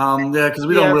tough? Yeah, because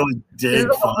we don't really dig. Is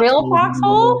it a real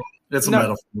foxhole? It's a No,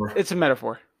 metaphor. It's a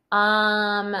metaphor.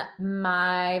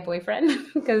 My boyfriend,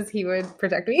 because he would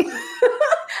protect me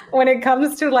when it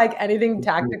comes to like anything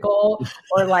tactical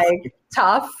or like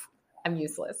tough. I'm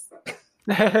useless.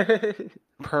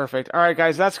 Perfect. All right,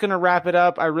 guys, that's going to wrap it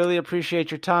up. I really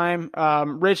appreciate your time.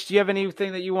 Rich, do you have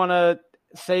anything that you want to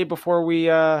say before we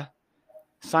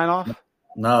sign off?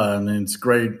 No, I mean, it's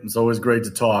great. It's always great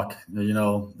to talk. You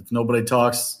know, if nobody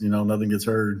talks, you know, nothing gets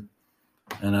heard.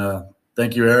 And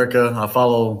thank you, Erica. I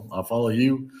follow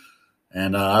you,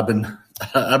 and I've been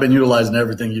utilizing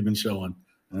everything you've been showing,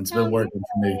 and it's been working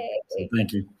for me. So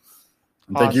thank you,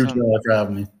 and thank you, Charlie, for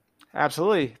having me.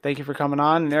 Absolutely. Thank you for coming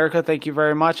on. And Erica, thank you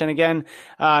very much. And again,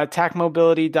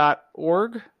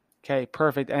 tacmobility.org. Okay,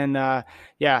 perfect. And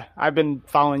yeah, I've been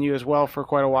following you as well for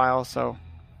quite a while, so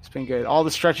it's been good. All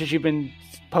the stretches you've been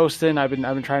posting, I've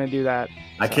been trying to do that. So.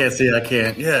 I can't see. I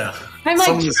can't. Yeah. I'm like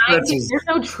trying. There's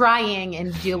no trying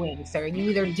and doing, sir. You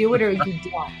either do it or you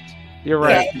don't. You're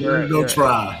right. Okay? You're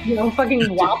try. You don't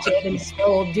fucking watch it and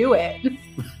still do it.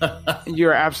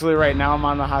 You're absolutely right. Now I'm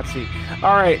on the hot seat.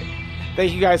 All right.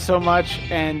 Thank you guys so much,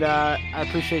 and I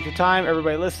appreciate your time.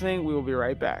 Everybody listening, we will be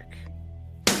right back.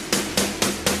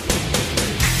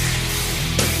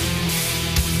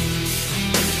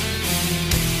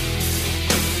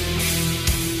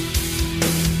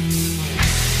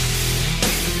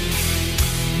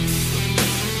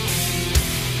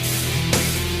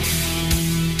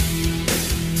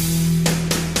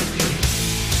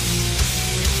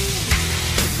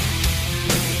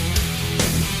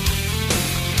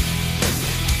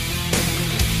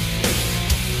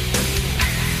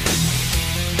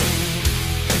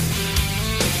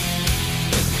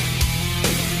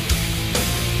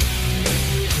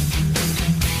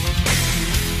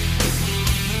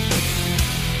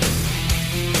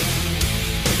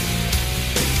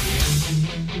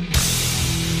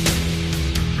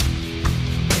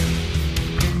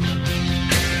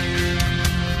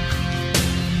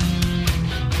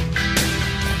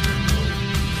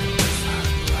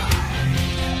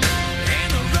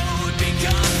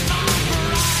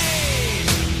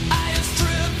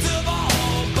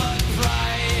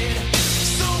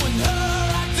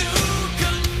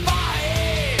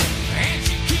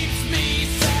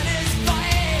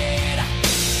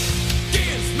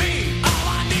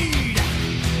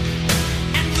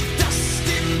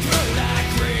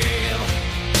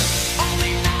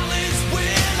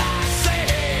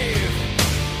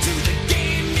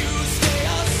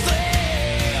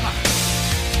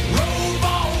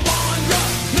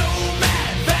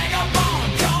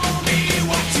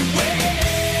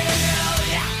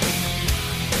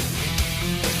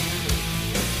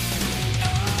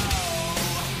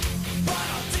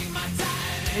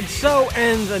 So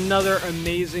ends another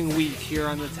amazing week here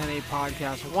on the 10-8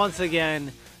 podcast. Once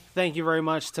again, thank you very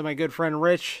much to my good friend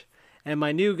Rich and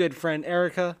my new good friend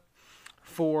Erica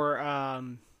for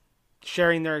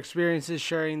sharing their experiences,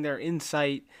 sharing their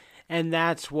insight, and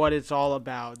that's what it's all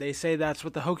about. They say that's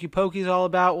what the Hokey Pokey is all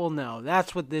about. Well, no,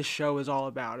 that's what this show is all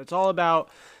about. It's all about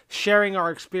sharing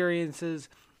our experiences.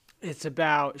 It's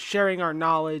about sharing our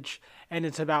knowledge, and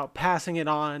it's about passing it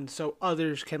on so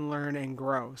others can learn and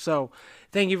grow. So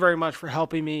thank you very much for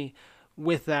helping me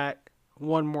with that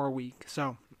one more week.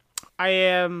 So I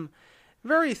am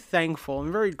very thankful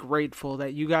and very grateful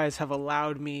that you guys have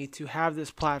allowed me to have this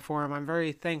platform. I'm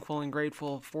very thankful and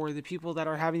grateful for the people that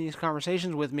are having these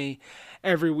conversations with me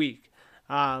every week.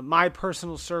 My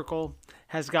personal circle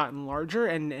has gotten larger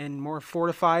and more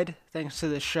fortified thanks to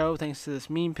this show, thanks to this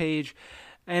meme page.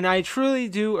 And I truly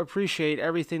do appreciate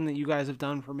everything that you guys have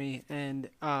done for me. And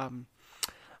I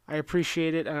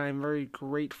appreciate it, and I'm very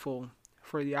grateful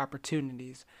for the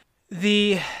opportunities.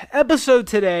 The episode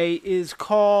today is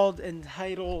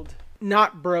entitled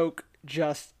Not Broke,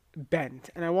 Just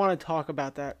Bent. And I want to talk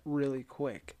about that really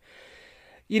quick.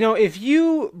 You know, if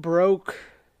you broke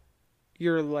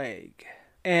your leg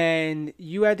and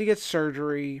you had to get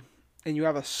surgery and you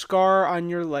have a scar on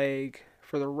your leg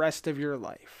for the rest of your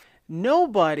life,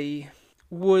 nobody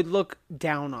would look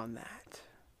down on that.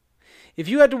 If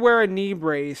you had to wear a knee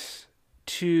brace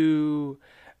to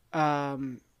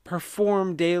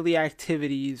perform daily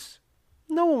activities,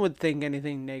 no one would think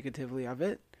anything negatively of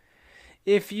it.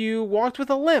 If you walked with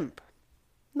a limp,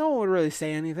 no one would really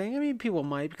say anything. I mean, people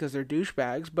might because they're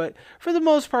douchebags, but for the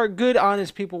most part, good,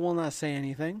 honest people will not say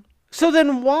anything. So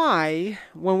then why,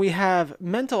 when we have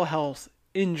mental health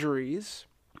injuries,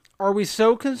 are we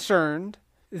so concerned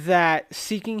that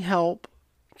seeking help,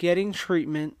 getting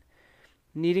treatment,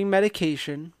 needing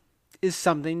medication is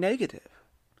something negative?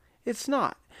 It's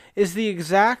not. It's the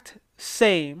exact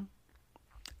same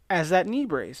as that knee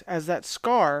brace, as that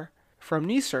scar from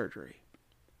knee surgery.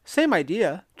 Same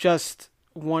idea, just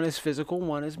one is physical,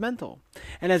 one is mental.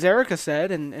 And as Erica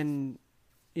said, and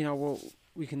you know,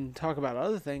 we can talk about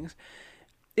other things,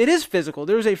 it is physical.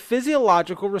 There's a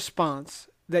physiological response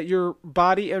that your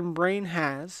body and brain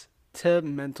has to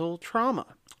mental trauma.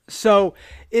 So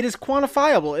it is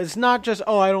quantifiable. It's not just,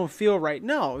 oh, I don't feel right.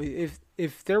 No,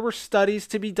 if there were studies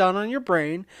to be done on your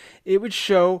brain, it would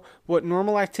show what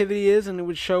normal activity is, and it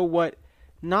would show what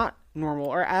not normal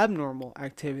or abnormal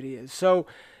activity is. So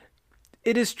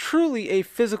it is truly a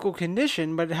physical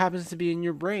condition, but it happens to be in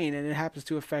your brain, and it happens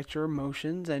to affect your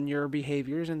emotions and your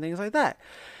behaviors and things like that.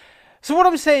 So what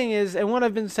I'm saying is, and what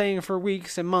I've been saying for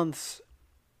weeks and months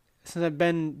since I've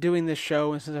been doing this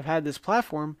show and since I've had this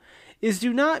platform, is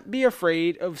do not be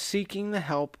afraid of seeking the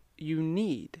help you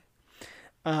need.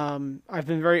 I've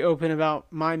been very open about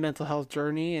my mental health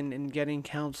journey and getting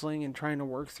counseling and trying to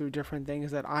work through different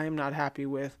things that I am not happy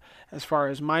with as far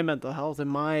as my mental health and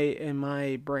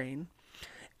my brain.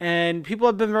 And people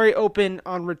have been very open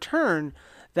on return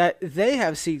that they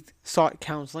have sought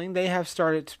counseling. They have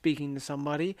started speaking to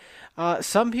somebody.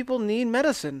 Some people need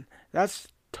medicine. That's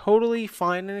totally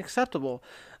fine and acceptable.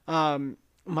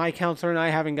 My counselor and I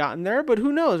haven't gotten there, but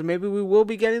who knows? Maybe we will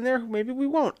be getting there. Maybe we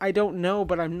won't. I don't know,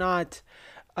 but I'm not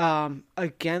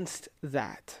against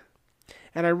that.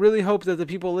 And I really hope that the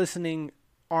people listening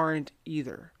aren't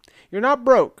either. You're not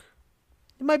broke.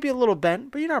 You might be a little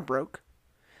bent, but you're not broke.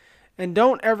 And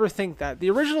don't ever think that. The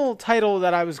original title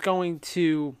that I was going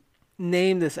to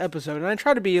name this episode, and I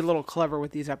try to be a little clever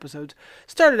with these episodes,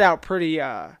 started out pretty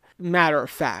matter of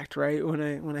fact, right?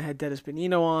 When I had Dennis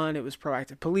Benigno on, it was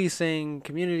proactive policing,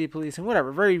 community policing,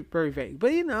 whatever, very, very vague.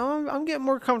 But you know, I'm getting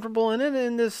more comfortable in it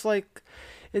in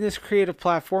this creative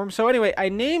platform. So anyway, I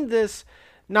named this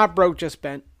not Broke Just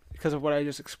Bent because of what I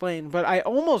just explained, but I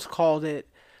almost called it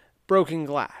Broken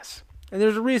Glass. And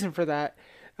there's a reason for that.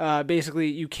 Basically,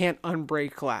 you can't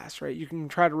unbreak glass, right? You can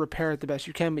try to repair it the best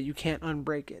you can, but you can't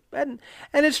unbreak it. And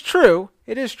it's true.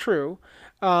 It is true.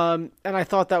 And I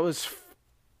thought that was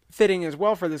fitting as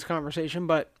well for this conversation,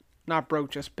 but not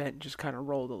broke, just bent, just kind of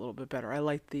rolled a little bit better. I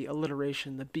like the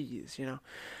alliteration, the B's, you know.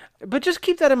 But just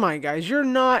keep that in mind, guys. You're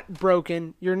not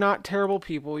broken. You're not terrible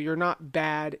people. You're not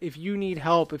bad. If you need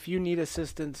help, if you need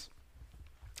assistance,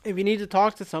 if you need to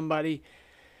talk to somebody,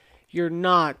 you're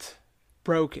not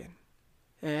broken.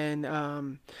 And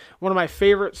one of my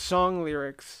favorite song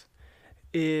lyrics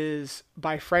is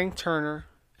by Frank Turner,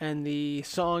 and the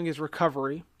song is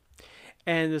Recovery.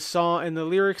 And the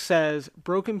lyric says,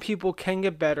 broken people can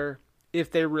get better if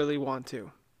they really want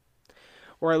to.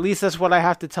 Or at least that's what I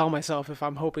have to tell myself if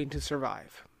I'm hoping to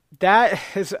survive. That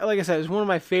is, like I said, is one of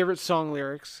my favorite song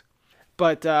lyrics.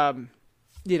 But,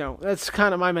 you know, that's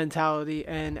kind of my mentality.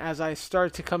 And as I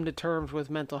start to come to terms with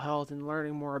mental health and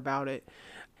learning more about it,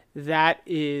 that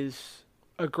is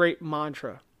a great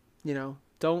mantra. You know,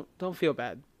 don't feel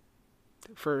bad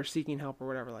for seeking help or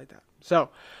whatever like that. So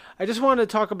I just wanted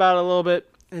to talk about it a little bit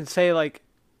and say, like,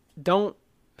 don't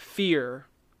fear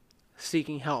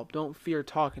seeking help. Don't fear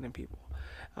talking to people.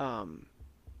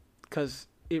 Because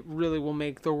it really will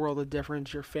make the world a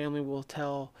difference. Your family will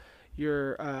tell,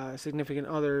 your significant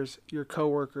others, your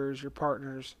coworkers, your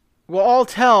partners. We'll all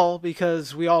tell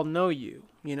because we all know you.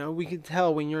 You know, we can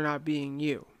tell when you're not being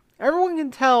you. Everyone can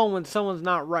tell when someone's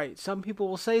not right. Some people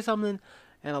will say something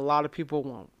and a lot of people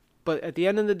won't. But at the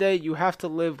end of the day, you have to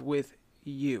live with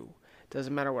you.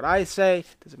 Doesn't matter what I say.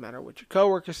 Doesn't matter what your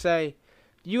coworkers say.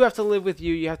 You have to live with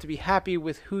you. You have to be happy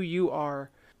with who you are.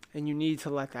 And you need to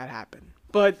let that happen.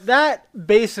 But that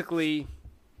basically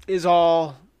is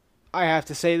all I have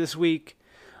to say this week.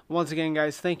 Once again,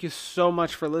 guys, thank you so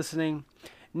much for listening.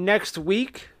 Next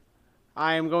week,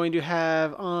 I am going to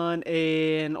have on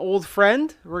an old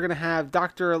friend. We're going to have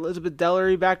Dr. Elizabeth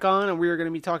Dellery back on, and we are going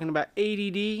to be talking about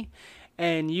ADD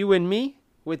and You and Me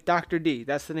with Dr. D.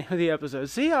 That's the name of the episode.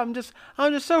 See, I'm just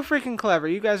so freaking clever.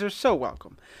 You guys are so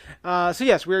welcome. So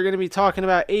yes, we're going to be talking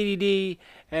about ADD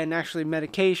and actually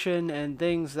medication and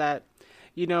things that,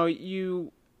 you know,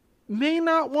 you may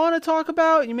not want to talk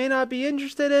about, you may not be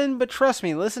interested in, but trust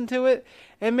me, listen to it,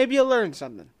 and maybe you'll learn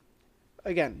something.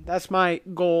 Again, that's my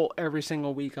goal every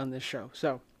single week on this show.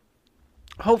 So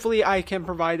hopefully I can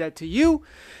provide that to you.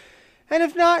 And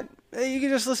if not, you can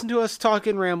just listen to us talk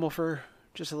and ramble for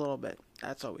just a little bit.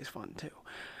 That's always fun too.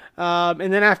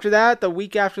 And then after that, the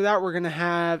week after that, we're going to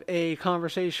have a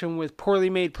conversation with Poorly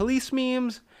Made Police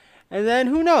Memes. And then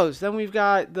who knows? Then we've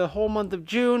got the whole month of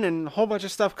June and a whole bunch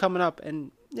of stuff coming up.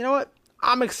 And you know what?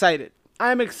 I'm excited.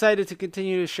 I'm excited to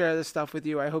continue to share this stuff with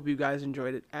you. I hope you guys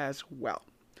enjoyed it as well.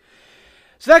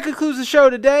 So that concludes the show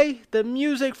today. The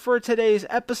music for today's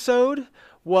episode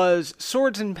was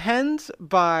Swords and Pens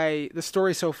by The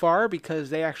Story So Far,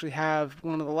 because they actually have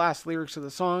one of the last lyrics of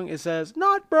the song. It says,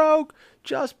 "Not broke,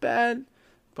 just bad."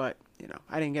 But, you know,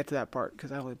 I didn't get to that part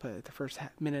because I only played it the first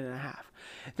minute and a half.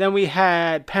 Then we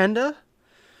had Panda,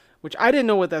 which I didn't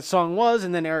know what that song was,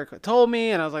 and then Erica told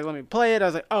me, and I was like, let me play it. I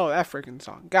was like, oh, that freaking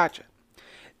song. Gotcha.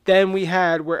 Then we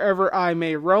had Wherever I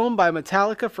May Roam by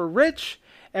Metallica for Rich,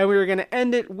 and we were going to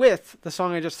end it with the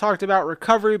song I just talked about,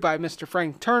 Recovery by Mr.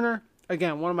 Frank Turner.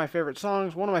 Again, one of my favorite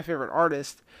songs, one of my favorite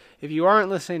artists. If you aren't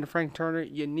listening to Frank Turner,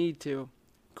 you need to.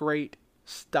 Great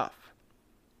stuff.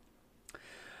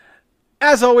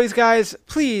 As always, guys,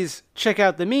 please check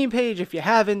out the meme page if you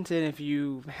haven't. And if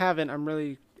you haven't, I'm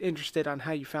really interested on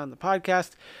how you found the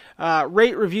podcast.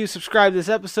 Rate, review, subscribe to this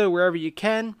episode wherever you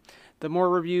can. The more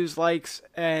reviews, likes,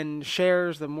 and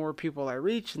shares, the more people I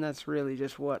reach. And that's really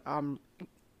just what I'm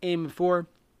aiming for.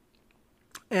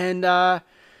 And,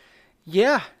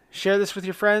 yeah. Share this with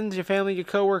your friends, your family, your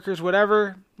coworkers,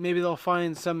 whatever. Maybe they'll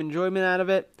find some enjoyment out of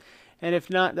it. And if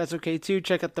not, that's okay too.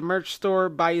 Check out the merch store.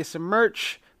 Buy you some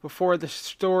merch before the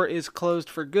store is closed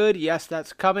for good. Yes,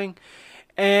 that's coming.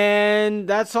 And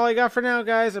that's all I got for now,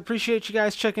 guys. Appreciate you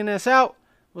guys checking this out.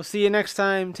 We'll see you next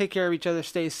time. Take care of each other.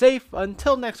 Stay safe.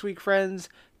 Until next week, friends.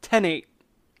 10-8.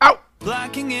 Out!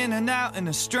 Blacking in and out in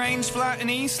a strange flat in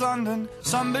East London.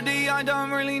 Somebody I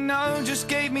don't really know just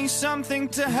gave me something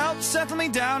to help settle me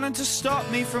down and to stop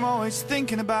me from always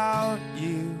thinking about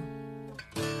you.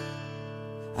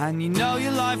 And you know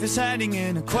your life is heading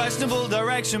in a questionable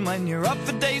direction when you're up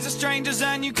for days of strangers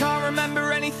and you can't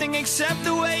remember anything except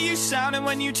the way you sounded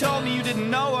when you told me you didn't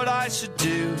know what I should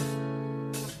do.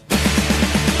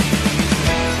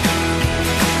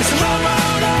 It's a long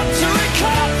road up to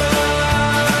recover.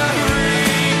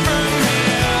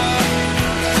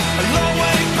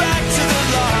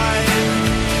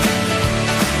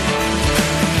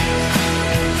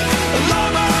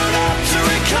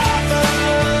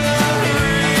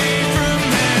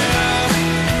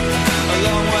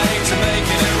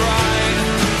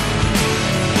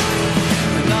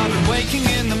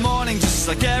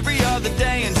 Like every other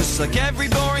day, and just like every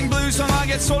boring blues song, I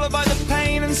get swallowed by the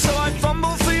pain, and so I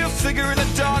fumble for your figure in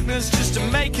the darkness just to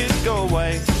make it go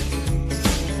away.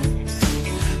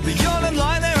 But you're not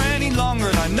lying there any longer,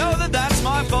 and I know that that's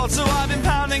my fault. So I've been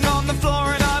pounding on the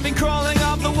floor, and I've been crawling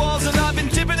up the walls, and I've been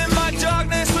dipping in my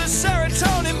darkness with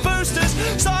serotonin boosters,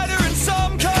 cider, and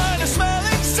some kind of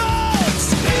smelling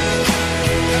salts.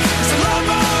 It's a long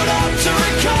road up to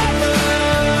recover.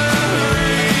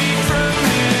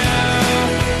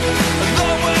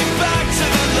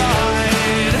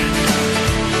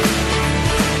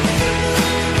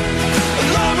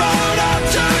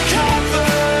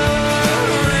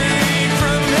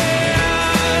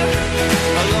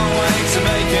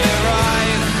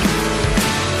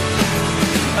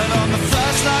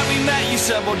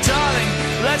 Said, well, darling,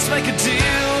 let's make a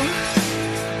deal.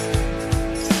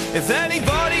 If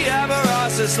anybody ever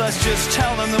asks us, let's just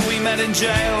tell them that we met in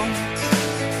jail.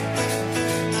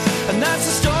 And that's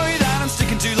a story that I'm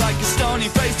sticking to like a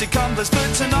stony-faced accomplice. But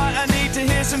tonight I need to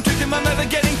hear some truth, and I'm never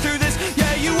getting through this.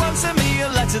 Yeah, you once sent me a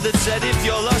letter that said, if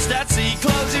you're lost at sea,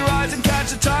 close your eyes and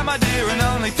catch the time, my dear, and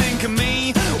only think of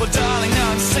me. Well, darling,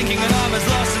 now I'm sinking and I'm as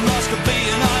lost as lost could be,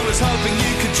 and I was hoping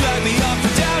you could drag me up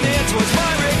and down here towards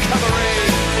my recovery.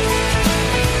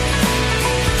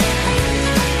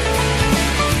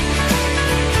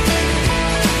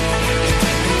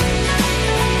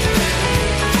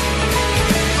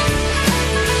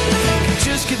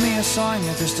 Just give me a sign,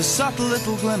 yeah, just a subtle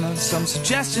little glimmer, some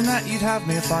suggestion that you'd have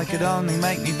me if I could only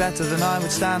make me better. Then I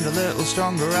would stand a little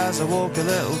stronger as I walk a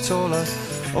little taller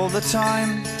all the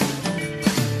time.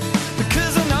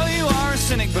 Because I know you are a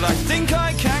cynic, but I think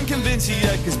I can convince you,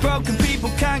 yeah, 'cause broken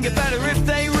people can get better if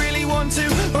they really want to,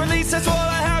 or at least that's what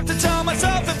I have to